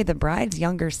would marry the bride's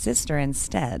younger sister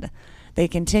instead. They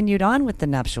continued on with the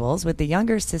nuptials, with the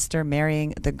younger sister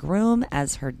marrying the groom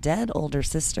as her dead older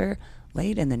sister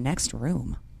laid in the next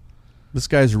room. This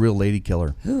guy's a real lady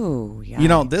killer. Ooh, yeah. You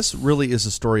know, this really is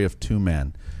a story of two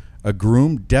men. A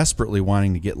groom desperately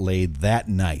wanting to get laid that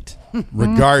night,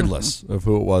 regardless of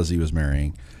who it was he was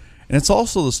marrying. And it's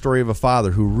also the story of a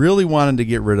father who really wanted to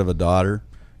get rid of a daughter,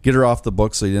 get her off the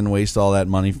book so he didn't waste all that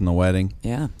money from the wedding.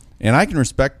 Yeah. And I can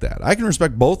respect that. I can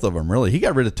respect both of them, really. He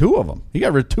got rid of two of them. He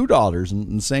got rid of two daughters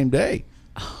in the same day.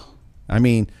 I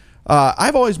mean,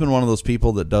 I've always been one of those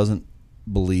people that doesn't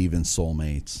believe in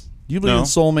soulmates. Do you believe in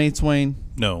soulmates, Wayne?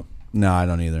 No. No, I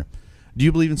don't either. Do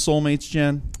you believe in soulmates,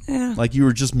 Jen? Yeah. Like you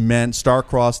were just meant,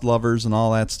 star-crossed lovers and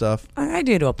all that stuff? I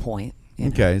do to a point.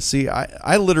 Okay. See,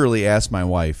 I literally asked my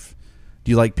wife,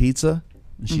 do you like pizza?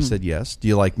 And she said yes. Do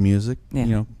you like music? Yeah.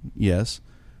 You know, yes.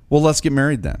 Well, let's get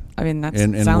married then. I mean, that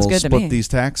and sounds we'll good to me. split these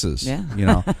taxes. Yeah. You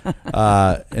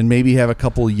know, and maybe have a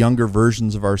couple younger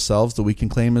versions of ourselves that we can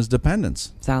claim as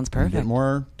dependents. Sounds perfect. Get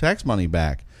more tax money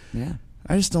back. Yeah.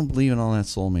 I just don't believe in all that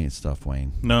soulmate stuff,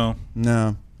 Wayne. No.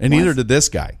 And neither did this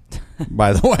guy.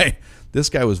 By the way, this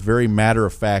guy was very matter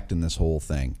of fact in this whole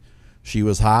thing. She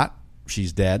was hot.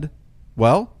 She's dead.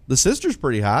 Well, the sister's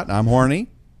pretty hot. I'm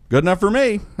horny. Good enough for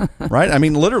me, right? I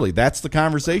mean, literally, that's the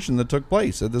conversation that took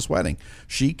place at this wedding.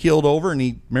 She keeled over, and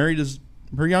he married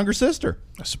her younger sister.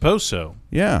 I suppose so.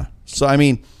 Yeah. So, I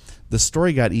mean, the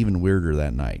story got even weirder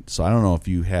that night. So, I don't know if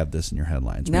you have this in your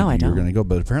headlines. No, I don't. You're going to go,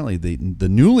 but apparently, the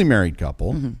newly married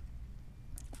couple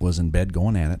was in bed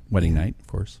going at it, wedding night, of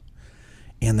course.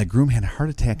 And the groom had a heart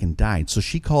attack and died. So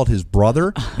she called his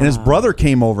brother, and his brother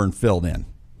came over and filled in.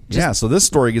 So this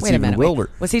story gets even wilder.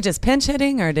 Was he just pinch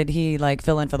hitting, or did he like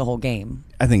fill in for the whole game?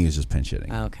 I think he was just pinch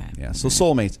hitting. Okay. Yeah. So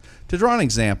soulmates. To draw an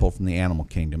example from the animal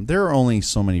kingdom, there are only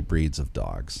so many breeds of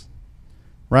dogs,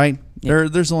 right? Yeah.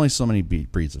 There's only so many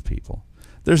breeds of people.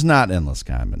 There's not endless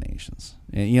combinations.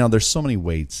 And, you know, there's so many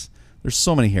weights. There's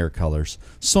so many hair colors,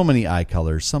 so many eye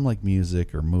colors. Some like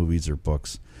music or movies or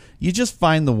books. You just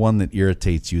find the one that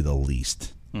irritates you the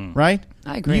least. right?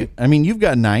 I agree. You've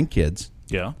got 9 kids.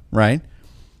 Yeah. Right?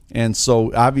 And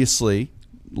so, obviously,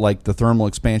 like the thermal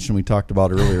expansion we talked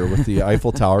about earlier with the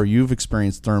Eiffel Tower, you've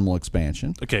experienced thermal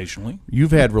expansion. Occasionally.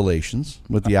 You've had relations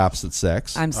with the opposite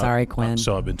sex. I'm sorry, Quinn.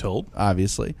 So I've been told.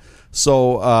 Obviously.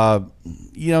 So,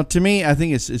 to me, I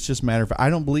think it's just a matter of, I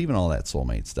don't believe in all that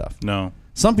soulmate stuff. No.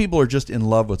 Some people are just in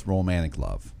love with romantic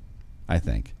love, I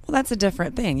think. Well, that's a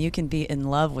different thing. You can be in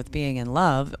love with being in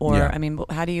love, or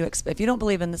how do you? If you don't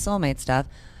believe in the soulmate stuff,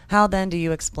 how then do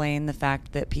you explain the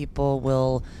fact that people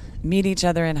will meet each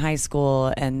other in high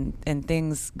school and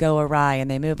things go awry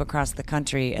and they move across the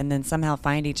country and then somehow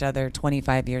find each other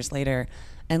 25 years later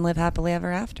and live happily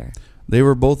ever after? They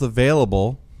were both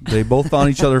available. They both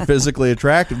found each other physically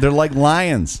attractive. They're like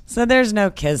lions. So there's no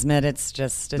kismet. It's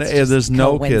just there's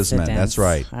no kismet. That's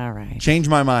right. All right. Change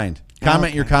my mind.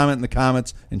 Comment your comment in the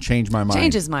comments and change my mind.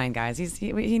 Change his mind, guys.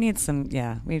 He needs some.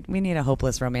 Yeah, we need a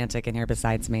hopeless romantic in here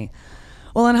besides me.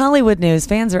 Well, in Hollywood news,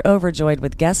 fans are overjoyed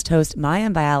with guest host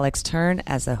Mayim Bialik's turn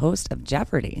as a host of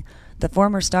Jeopardy! The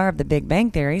former star of The Big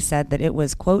Bang Theory said that it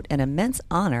was, quote, an immense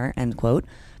honor, end quote,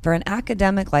 for an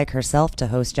academic like herself to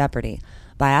host Jeopardy!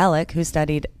 Bialik, who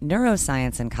studied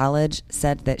neuroscience in college,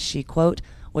 said that she, quote,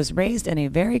 was raised in a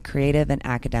very creative and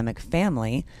academic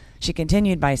family. She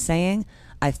continued by saying,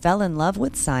 I fell in love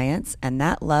with science, and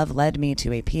that love led me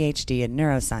to a PhD in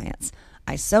neuroscience.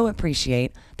 I so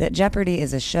appreciate that Jeopardy!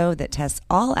 Is a show that tests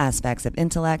all aspects of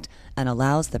intellect and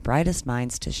allows the brightest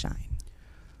minds to shine.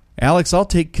 Alex, I'll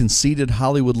take conceited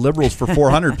Hollywood liberals for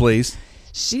 400, please.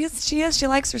 She is. She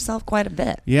likes herself quite a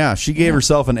bit. Yeah, she gave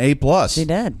herself an A+. She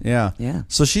did. Yeah. Yeah.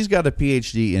 So she's got a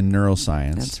PhD in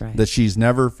neuroscience. That's right. That she's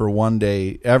never for one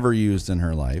day ever used in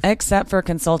her life. Except for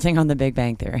consulting on The Big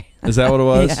Bang Theory. Is that what it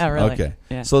was? Yeah, really. Okay.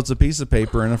 Yeah. So it's a piece of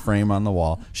paper in a frame on the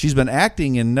wall. She's been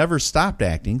acting and never stopped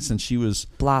acting since she was...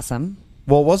 Blossom.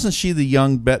 Well, wasn't she the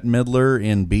young Bette Midler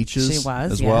in Beaches? She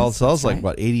was, as yes, well. So that was that's like,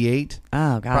 right. 88?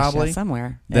 Oh, gosh, probably. yeah,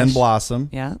 somewhere. Then Ish. Blossom.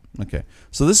 Yeah. Okay.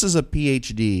 So this is a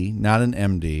PhD, not an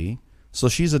MD. So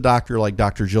she's a doctor like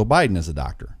Dr. Jill Biden is a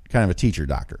doctor, kind of a teacher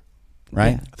doctor,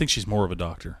 right? Yeah. I think she's more of a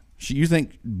doctor. You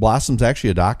think Blossom's actually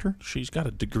a doctor? She's got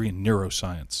a degree in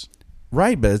neuroscience.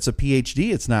 Right, but it's a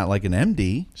PhD. It's not like an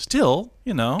MD. Still,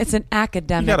 It's an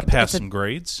academic. You got to pass some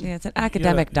grades. Yeah, it's an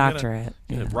academic doctorate.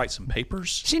 You got to write some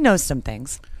papers. She knows some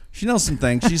things. She knows some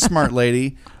things. She's a smart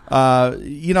lady.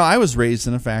 I was raised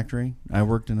in a factory. I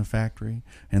worked in a factory.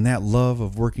 And that love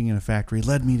of working in a factory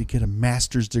led me to get a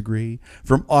master's degree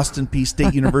from Austin Peay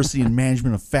State University in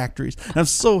Management of Factories. And I'm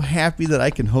so happy that I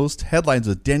can host Headlines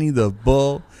with Denny the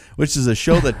Bull, which is a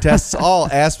show that tests all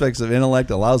aspects of intellect,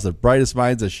 allows the brightest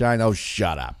minds to shine. Oh,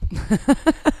 shut up.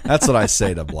 That's what I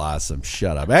say to Blossom.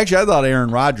 Shut up. Actually, I thought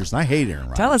Aaron Rodgers, and I hate Aaron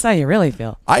Rodgers. Tell us how you really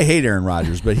feel. I hate Aaron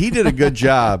Rodgers, but he did a good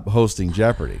job hosting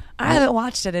Jeopardy! I haven't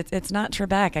watched it. It's not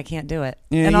Trebek. I can't do it.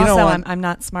 Yeah, and you know also, what? I'm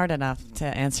not smart enough to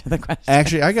answer the question.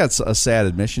 Actually, I got a sad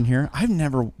admission here. I've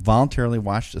never voluntarily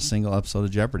watched a single episode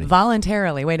of Jeopardy!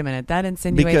 Voluntarily. Wait a minute. That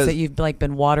insinuates Because that you've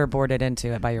been waterboarded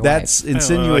into it by your That's wife.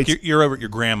 insinuates. Like you're over at your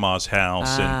grandma's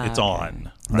house and it's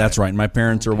on. That's right. My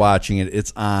parents are watching it.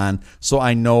 It's on. So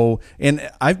I know. And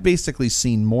I've basically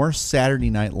seen more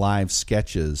Saturday Night Live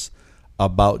sketches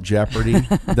about Jeopardy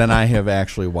than I have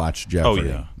actually watched Jeopardy.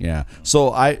 Oh, yeah. Yeah.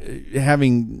 So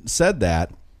having said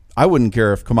that, I wouldn't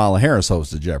care if Kamala Harris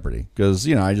hosted Jeopardy because,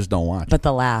 I just don't watch it. But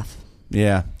the laugh.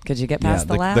 Yeah. Could you get past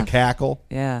the laugh? The cackle?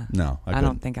 Yeah. No, I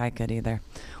don't think I could either.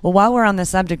 Well, while we're on the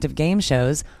subject of game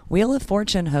shows, Wheel of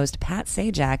Fortune host Pat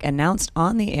Sajak announced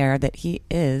on the air that he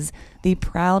is the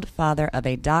proud father of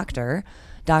a doctor,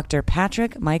 Dr.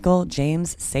 Patrick Michael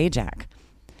James Sajak.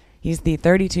 He's the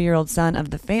 32-year-old son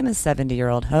of the famous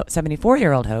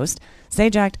 74-year-old host.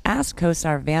 Sajak asked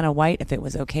co-star Vanna White if it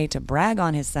was okay to brag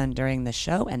on his son during the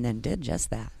show and then did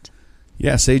just that.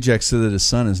 Yeah, Sajak said that his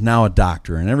son is now a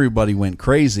doctor, and everybody went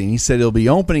crazy. And he said he'll be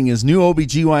opening his new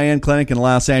OBGYN clinic in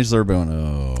Los Angeles. They're going,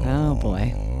 oh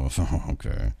boy.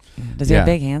 Okay. Does he have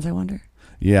big hands, I wonder?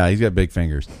 Yeah, he's got big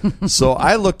fingers. So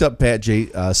I looked up Pat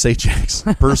Sajak's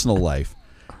personal life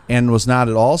and was not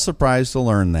at all surprised to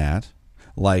learn that,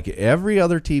 like every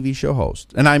other TV show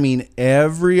host, and I mean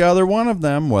every other one of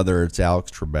them, whether it's Alex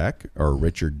Trebek or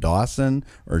Richard Dawson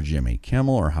or Jimmy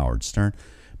Kimmel or Howard Stern,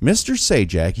 Mr.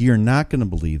 Sajak, you're not going to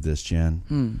believe this,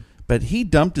 Jen, but he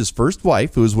dumped his first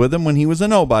wife, who was with him when he was a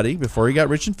nobody, before he got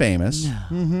rich and famous. No.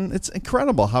 Mm-hmm. It's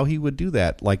incredible how he would do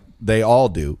that, like they all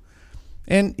do.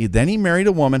 And then he married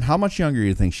a woman. How much younger do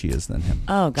you think she is than him?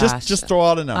 Oh, gosh. Just throw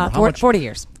out a number. 40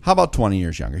 years. How about 20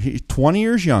 years younger? He's 20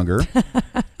 years younger,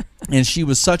 and she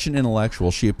was such an intellectual,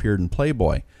 she appeared in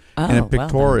Playboy in a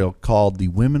pictorial called The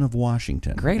Women of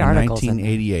Washington Great in articles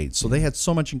 1988. So they had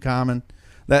so much in common.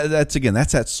 That's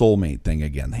that soulmate thing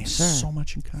again. They have so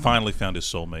much in common. Finally found his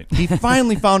soulmate. He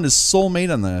finally found his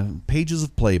soulmate on the pages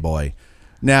of Playboy.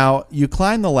 Now, you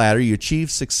climb the ladder, you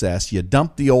achieve success, you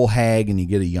dump the old hag, and you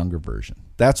get a younger version.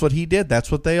 That's what he did.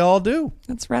 That's what they all do.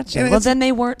 That's wretched. Well, then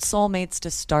they weren't soulmates to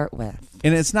start with.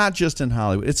 And it's not just in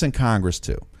Hollywood. It's in Congress,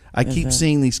 too. I keep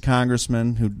seeing these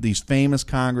congressmen, these famous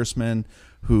congressmen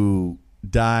who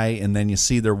die, and then you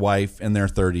see their wife, and they're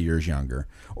 30 years younger.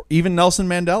 Or even Nelson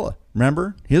Mandela.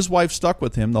 Remember? His wife stuck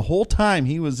with him the whole time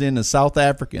he was in a South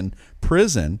African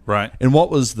prison. Right. And what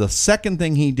was the second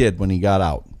thing he did when he got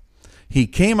out? He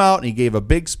came out and he gave a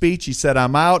big speech. He said,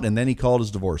 "I'm out," and then he called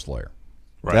his divorce lawyer.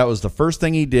 Right. That was the first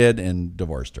thing he did, and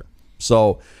divorced her.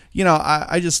 So,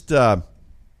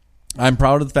 I'm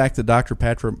proud of the fact that Dr.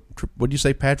 Patrick, what do you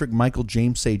say, Patrick Michael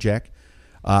James Sajak,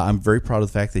 I'm very proud of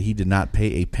the fact that he did not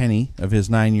pay a penny of his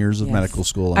 9 years of medical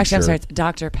school. I'm sorry, it's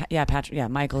Patrick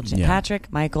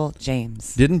Michael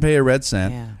James. Didn't pay a red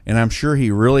cent, and I'm sure he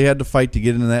really had to fight to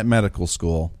get into that medical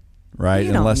school. Right?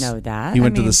 You don't know that. He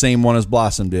went to the same one as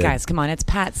Blossom did. Guys, come on. It's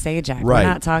Pat Sajak. Right. We're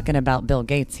not talking about Bill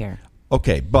Gates here.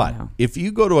 Okay, but if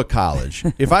you go to a college,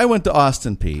 if I went to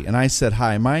Austin P and I said,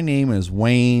 "Hi, my name is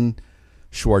Wayne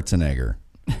Schwarzenegger,"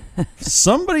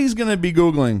 somebody's going to be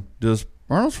Googling, does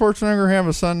Arnold Schwarzenegger have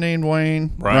a son named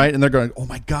Wayne? Right? And they're going, "Oh,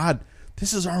 my God,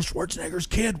 this is Arnold Schwarzenegger's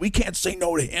kid. We can't say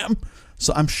no to him."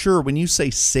 So I'm sure when you say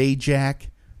Sajak,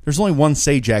 there's only one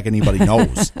Sajak anybody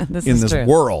knows in this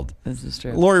world. This is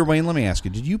true. Lawyer Wayne, let me ask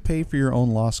you, did you pay for your own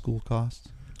law school costs?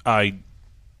 I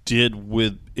did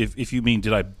if you mean,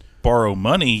 did I borrow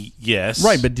money? Yes.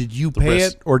 Right, but did you pay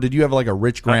it, or did you have like a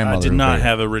rich grandmother? I did not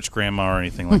have a rich grandma or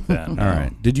anything like that. All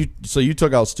right. Did you? So you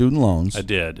took out student loans? I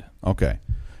did. Okay.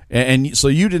 And so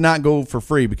you did not go for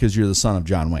free because you're the son of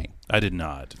John Wayne? I did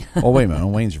not. Oh, wait a minute.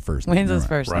 Wayne's your first name. Wayne's his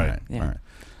first name. Right. Yeah. All right.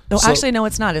 No, actually, no,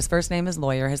 it's not. His first name is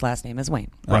Lawyer. His last name is Wayne.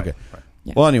 Okay. Right.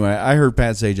 Yeah. Well, anyway, I heard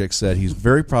Pat Sajak said he's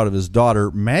very proud of his daughter,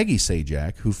 Maggie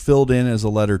Sajak, who filled in as a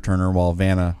letter turner while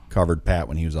Vanna covered Pat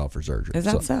when he was out for surgery. Is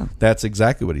that so? That's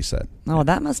exactly what he said. Oh,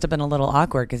 that must have been a little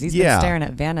awkward because he's been staring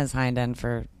at Vanna's hind end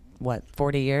for,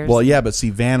 40 years? Well, yeah, but see,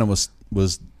 Vanna was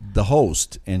the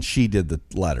host, and she did the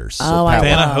letters. So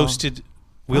Vanna hosted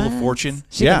Wheel of Fortune?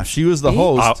 She was the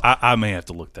host. I may have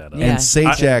to look that up. Yeah. And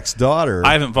Sajak's daughter.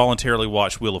 I haven't voluntarily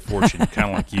watched Wheel of Fortune,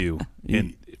 kind of like you,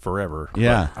 in forever.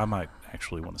 Yeah. I might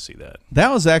actually want to see that.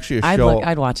 That was actually a show.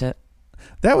 I'd watch it.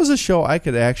 That was a show I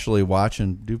could actually watch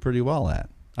and do pretty well at.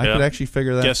 I could actually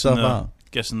figure that stuff out.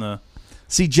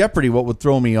 See, Jeopardy, what would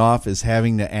throw me off is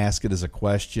having to ask it as a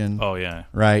question. Oh, yeah.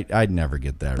 Right? I'd never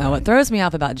get that right. Now, what throws me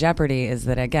off about Jeopardy is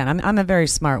that, again, I'm a very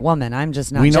smart woman. I'm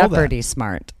just not Jeopardy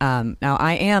smart. Now,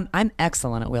 I'm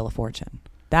excellent at Wheel of Fortune.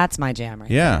 That's my jam right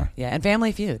there. Yeah, and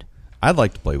Family Feud. I'd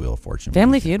like to play Wheel of Fortune.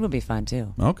 Family Feud would be fun,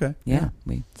 too. Okay. Yeah.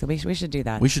 We should do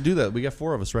that. We should do that. We got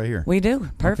 4 of us right here. We do.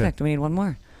 Perfect. Okay. We need one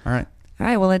more. All right. All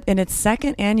right, well, in its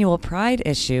second annual Pride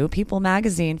issue, People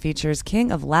magazine features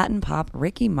King of Latin Pop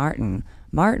Ricky Martin.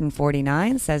 Martin,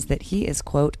 49, says that he is,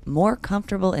 quote, more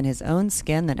comfortable in his own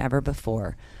skin than ever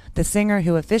before. The singer,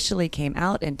 who officially came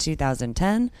out in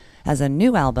 2010, has a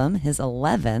new album, his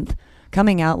 11th,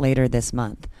 coming out later this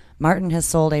month. Martin has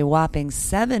sold a whopping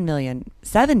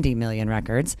 70 million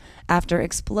records after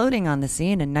exploding on the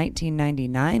scene in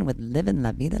 1999 with Livin'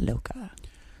 La Vida Loca.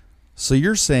 So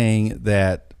you're saying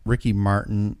that Ricky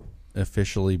Martin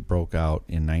officially broke out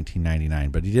in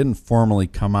 1999, but he didn't formally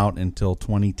come out until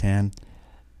 2010?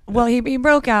 Well, he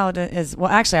broke out as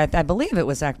well. Actually, I believe it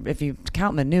was, if you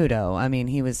count Menudo. I mean,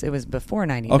 it was before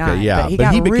 99. Okay, yeah, but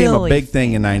he became a big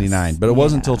thing in 99. But it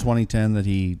wasn't until 2010 that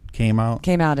he came out.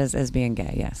 Came out as being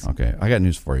gay. Yes. Okay, I got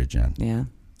news for you, Jen. Yeah.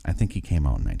 I think he came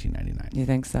out in 1999. You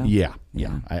think so? Yeah.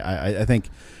 I think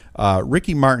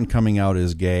Ricky Martin coming out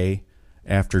as gay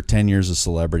after 10 years of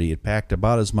celebrity, it packed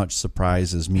about as much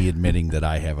surprise as me admitting that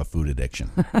I have a food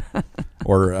addiction,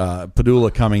 or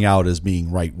Padula coming out as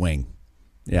being right wing.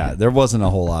 Yeah, there wasn't a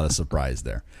whole lot of surprise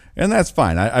there. And that's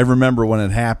fine. I remember when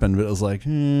it happened, but it was like,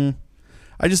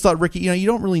 I just thought, Ricky, you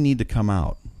don't really need to come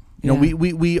out.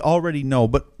 We already know,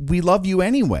 but we love you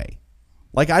anyway.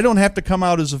 Like, I don't have to come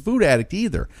out as a food addict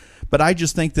either. But I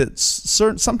just think that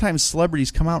sometimes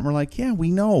celebrities come out and we're like, yeah,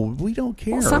 we know. We don't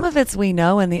care. Well, some of it's we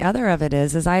know, and the other of it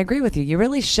is I agree with you. You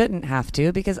really shouldn't have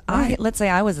to, because let's say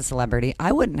I was a celebrity.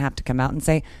 I wouldn't have to come out and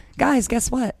say, guys, guess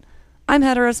what? I'm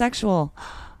heterosexual.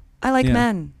 I like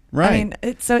men. Right. I mean,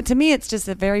 so to me, it's just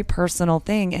a very personal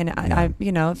thing. And I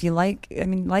if you like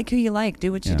who you like,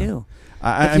 do what you do.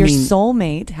 If your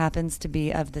soulmate happens to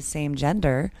be of the same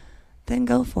gender, then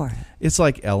go for it. It's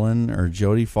like Ellen or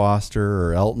Jodie Foster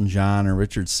or Elton John or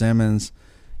Richard Simmons.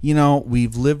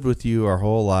 we've lived with you our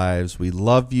whole lives. We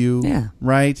love you. Yeah.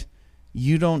 Right?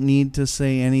 You don't need to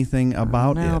say anything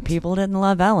about it. No, people didn't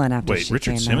love Ellen after she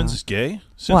Richard came Simmons out. is gay?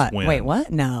 Since What? when? Wait,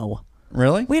 what? No.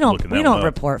 Really? We don't Looking that one up.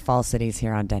 report falsities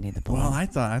here on Denny the Bull. Well, I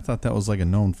thought that was like a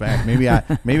known fact. Maybe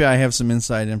I have some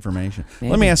inside information.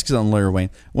 Maybe. Let me ask you something, Lawyer Wayne.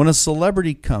 When a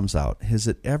celebrity comes out, has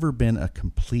it ever been a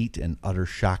complete and utter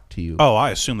shock to you? Oh,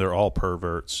 I assume they're all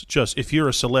perverts. Just if you're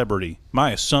a celebrity,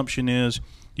 my assumption is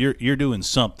you're doing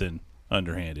something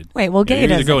underhanded. Wait, well, gay you're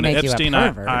either doesn't going make to you a Epstein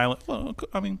pervert. Island. Well,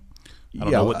 I mean, I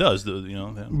don't know what does.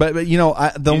 But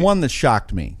the one that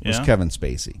shocked me was Yeah? Kevin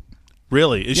Spacey.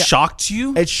 Really? It shocked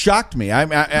you? It shocked me. I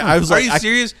was Are like, you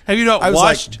serious? Have you not I was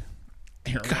watched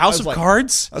like, House of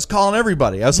Cards? I was calling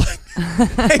everybody. I was like,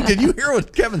 "Hey, did you hear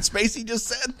what Kevin Spacey just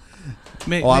said?"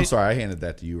 I'm sorry. I handed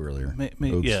that to you earlier.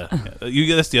 Oops. Yeah.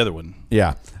 That's the other one.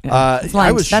 Yeah. That's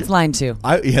line 2.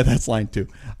 That's line 2.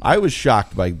 I was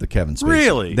shocked by the Kevin Spacey.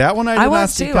 Really? That one I did I not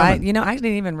was see too. coming. I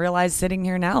didn't even realize sitting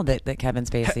here now that Kevin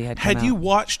Spacey had come Had you out.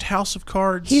 watched House of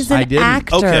Cards? He's I an didn't.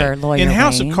 actor, okay. Lawyer In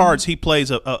House Wayne. of Cards, he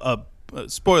plays a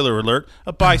spoiler alert,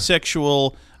 a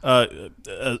bisexual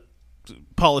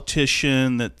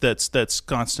politician that's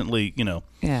constantly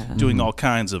doing all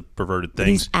kinds of perverted But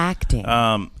things. he's acting.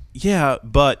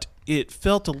 But it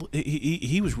felt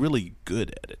he was really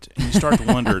good at it, and you start to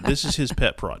wonder. This is his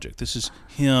pet project. This is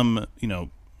him.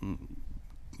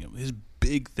 His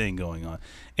big thing going on.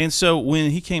 And so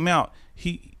when he came out,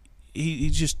 he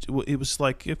just, it was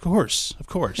like, of course.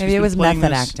 Maybe it was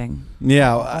method acting.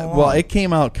 Yeah, well, it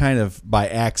came out kind of by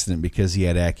accident because he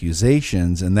had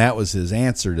accusations, and that was his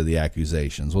answer to the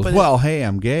accusations. Hey,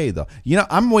 I'm gay, though.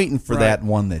 I'm waiting for that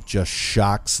one that just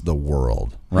shocks the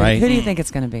world, right? Who do you think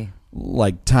it's going to be?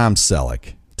 Like Tom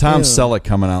Selleck. Tom Selleck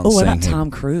coming out and what saying, about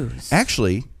Tom Cruise?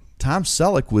 Actually, Tom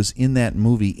Selleck was in that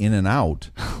movie In and Out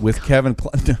with Kevin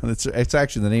Kline. It's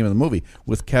actually the name of the movie,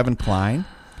 with Kevin Kline.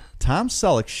 Tom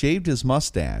Selleck shaved his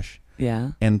mustache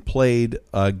and played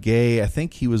a gay, I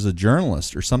think he was a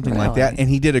journalist or something like that, and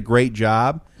he did a great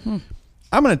job.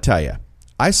 I'm going to tell you,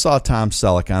 I saw Tom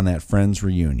Selleck on that Friends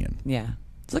reunion. Yeah.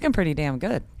 He's looking pretty damn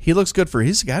good. He looks good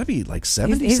he's got to be like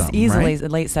 70 He's something, easily right?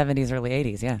 late 70s, early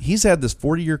 80s, yeah. He's had this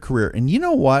 40-year career, and you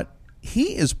know what?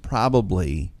 He is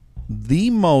probably the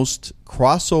most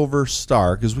crossover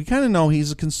star, because we kind of know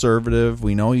he's a conservative.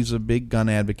 We know he's a big gun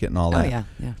advocate and all that. Oh,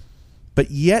 yeah. But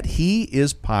yet he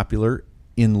is popular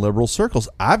in liberal circles.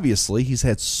 Obviously, he's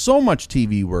had so much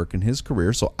TV work in his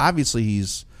career, so obviously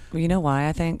he's... Well, you know why,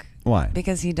 I think? Why?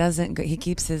 Because he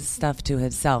keeps his stuff to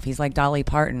himself. He's like Dolly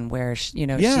Parton, where, she's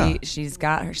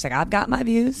like, I've got my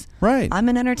views. Right. I'm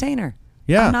an entertainer.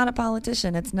 Yeah. I'm not a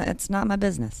politician. It's not my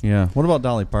business. Yeah. What about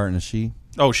Dolly Parton? Is she...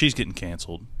 Oh, she's getting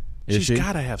canceled. She's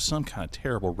got to have some kind of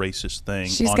terrible racist thing.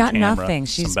 She's on got camera nothing. from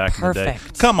She's back in the day.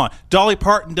 perfect. Come on, Dolly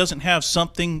Parton doesn't have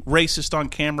something racist on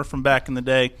camera from back in the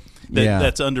day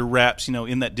that's under wraps,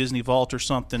 in that Disney vault or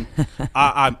something.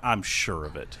 I'm sure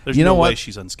of it. There's no way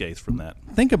she's unscathed from that.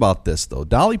 Think about this though,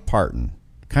 Dolly Parton,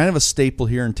 kind of a staple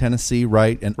here in Tennessee,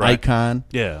 right? An icon.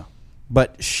 Yeah.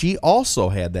 But she also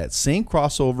had that same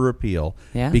crossover appeal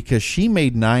because she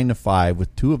made 9 to 5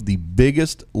 with two of the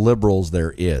biggest liberals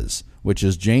there is, which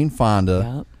is Jane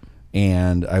Fonda,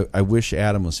 and I wish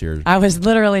Adam was here. I was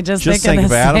literally just thinking think the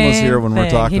if Adam was here when same we're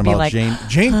talking thing. He'd be about like,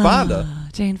 Jane Fonda.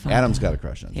 Jane Fonda. Adam's got a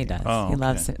crush on Jane. He does. Oh, he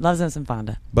okay. loves him some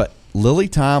Fonda. But Lily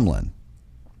Tomlin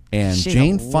and She's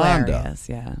Jane hilarious,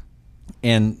 Fonda,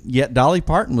 and yet Dolly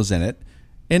Parton was in it.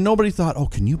 And nobody thought,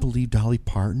 can you believe Dolly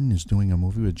Parton is doing a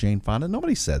movie with Jane Fonda?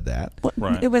 Nobody said that. Well,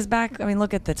 Right. It was back. I mean,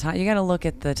 look at the time. You got to look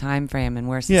at the time frame and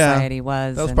where society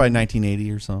was. That was probably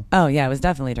 1980 or so. Oh yeah, it was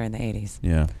definitely during the 80s.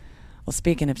 Yeah. Well,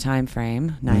 speaking of time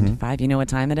frame, 9 to 5. You know what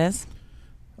time it is?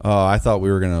 Oh, I thought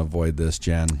we were going to avoid this,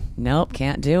 Jen. Nope,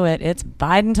 can't do it. It's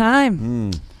Biden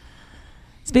time.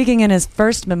 Speaking in his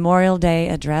first Memorial Day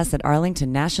address at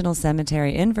Arlington National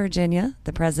Cemetery in Virginia,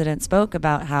 the president spoke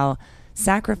about how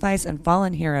sacrifice and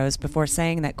fallen heroes before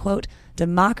saying that, quote,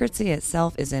 democracy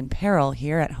itself is in peril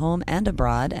here at home and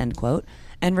abroad, end quote,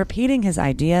 and repeating his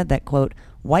idea that, quote,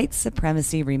 white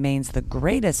supremacy remains the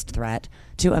greatest threat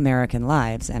to American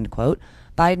lives, end quote.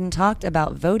 Biden talked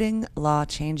about voting law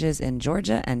changes in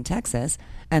Georgia and Texas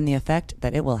and the effect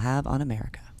that it will have on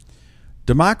America.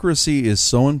 Democracy is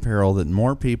so in peril that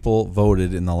more people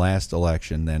voted in the last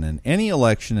election than in any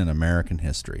election in American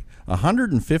history.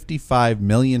 155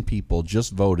 million people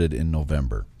just voted in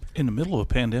November. In the middle of a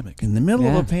pandemic. In the middle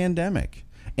of a pandemic.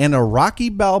 And a Rocky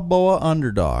Balboa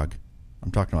underdog,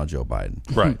 I'm talking about Joe Biden,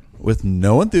 Right. with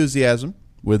no enthusiasm,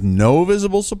 with no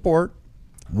visible support,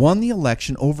 won the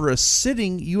election over a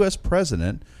sitting U.S.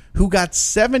 president who got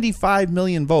 75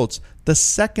 million votes, the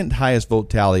second highest vote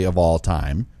tally of all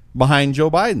time, behind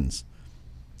Joe Biden's.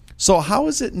 So how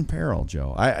is it in peril,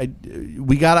 Joe?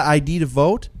 We got an ID to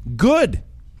vote? Good.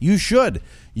 You should.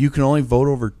 You can only vote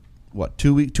over,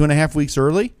 2.5 weeks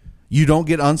early? You don't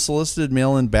get unsolicited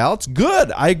mail-in ballots?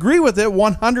 Good. I agree with it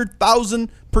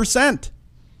 100,000%.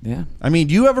 Yeah. I mean,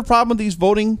 do you have a problem with these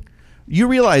voting? You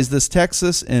realize this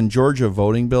Texas and Georgia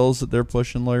voting bills that they're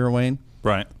pushing, Lawyer Wayne?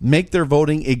 Right. Make their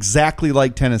voting exactly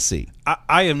like Tennessee.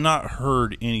 I have not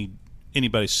heard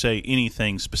anybody say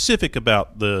anything specific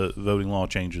about the voting law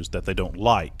changes that they don't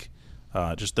like,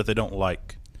 just that they don't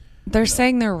like. They're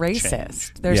saying they're racist.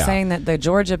 Change. They're saying that the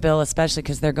Georgia bill, especially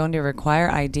because they're going to require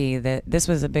ID, that this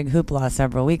was a big hoopla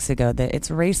several weeks ago, that it's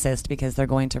racist because they're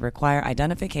going to require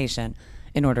identification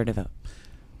in order to vote.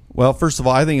 Well, first of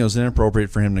all, I think it was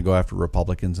inappropriate for him to go after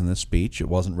Republicans in this speech. It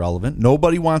wasn't relevant.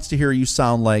 Nobody wants to hear you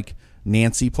sound like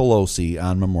Nancy Pelosi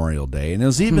on Memorial Day. And it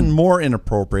was even more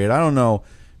inappropriate. I don't know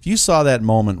if you saw that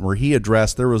moment where he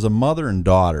addressed, there was a mother and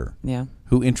daughter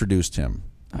who introduced him.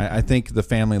 I think the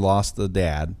family lost the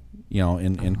dad,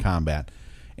 in combat.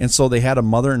 And so they had a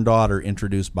mother and daughter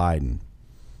introduce Biden.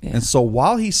 Yeah. And so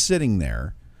while he's sitting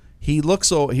there,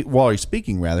 while he's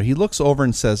speaking, he looks over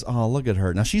and says, "Oh, look at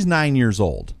her." Now, she's 9 years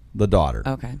old, the daughter.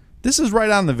 Okay. This is right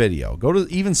on the video. Go to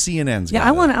even CNN's. Yeah,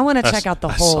 I want to check out the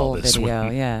whole video.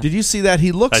 One. Yeah. Did you see that?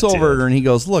 He looks over at her and he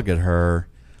goes, "Look at her.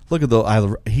 Look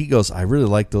at he goes, "I really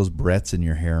like those barrettes in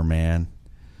your hair, man."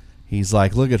 He's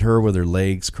like, "Look at her with her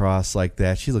legs crossed like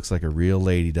that. She looks like a real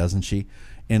lady, doesn't she?"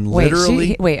 And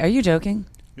literally, wait, are you joking?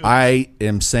 I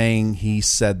am saying he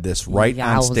said this right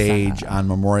on stage on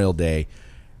Memorial Day,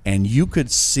 and you could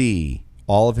see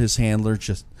all of his handlers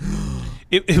just.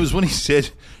 It was when he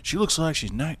said, "She looks like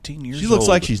she's 19 years old." She looks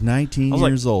like she's 19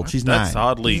 years old. She's that's 9.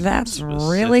 Oddly That's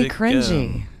specific, really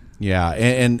cringy. Yeah,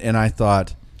 and I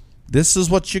thought, this is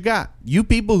what you got. You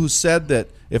people who said that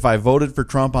if I voted for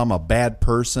Trump, I'm a bad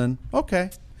person.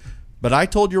 Okay. But I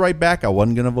told you right back I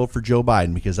wasn't going to vote for Joe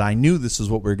Biden because I knew this is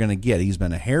what we were going to get. He's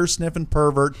been a hair-sniffing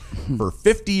pervert for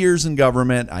 50 years in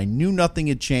government. I knew nothing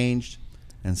had changed.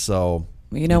 And so...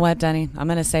 You know what, Denny? I'm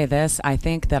going to say this. I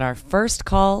think that our first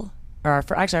call, or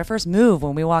our first move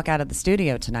when we walk out of the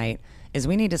studio tonight is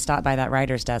we need to stop by that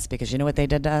writer's desk because you know what they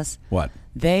did to us? What?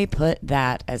 They put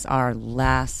that as our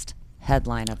last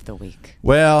headline of the week.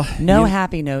 Well... No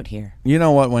happy note here. You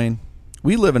know what, Wayne?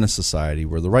 We live in a society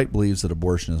where the right believes that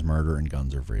abortion is murder and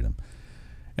guns are freedom.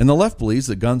 And the left believes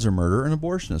that guns are murder and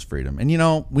abortion is freedom. And,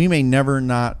 we may never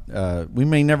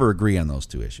agree on those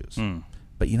two issues.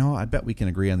 But, I bet we can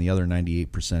agree on the other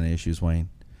 98% of issues, Wayne.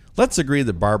 Let's agree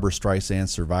that Barbara Streisand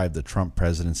survived the Trump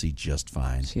presidency just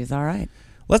fine. She's all right.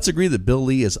 Let's agree that Bill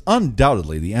Lee is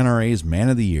undoubtedly the NRA's Man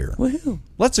of the Year. Woohoo.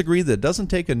 Let's agree that it doesn't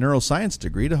take a neuroscience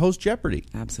degree to host Jeopardy.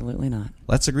 Absolutely not.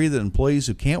 Let's agree that employees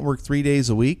who can't work 3 days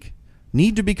a week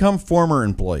need to become former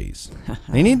employees.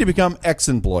 They need to become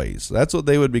ex-employees. That's what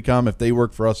they would become if they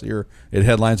worked for us here at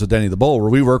Headlines with Denny the Bull, where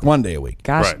we work 1 day a week.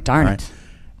 Gosh darn it.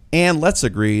 And let's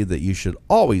agree that you should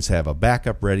always have a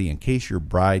backup ready in case your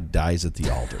bride dies at the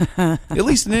altar. At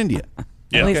least in India.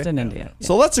 At least in India.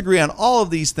 So let's agree on all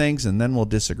of these things, and then we'll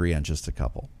disagree on just a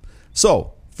couple.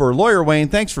 So, for Lawyer Wayne,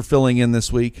 thanks for filling in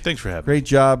this week. Thanks for having me. Great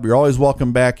job. You're always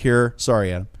welcome back here.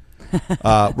 Sorry, Adam.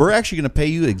 We're actually going to pay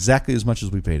you exactly as much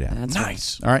as we paid Adam. That's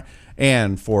nice. Right. All right.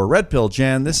 And for Red Pill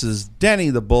Jen, this is Denny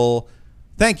the Bull.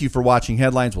 Thank you for watching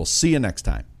Headlines. We'll see you next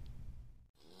time.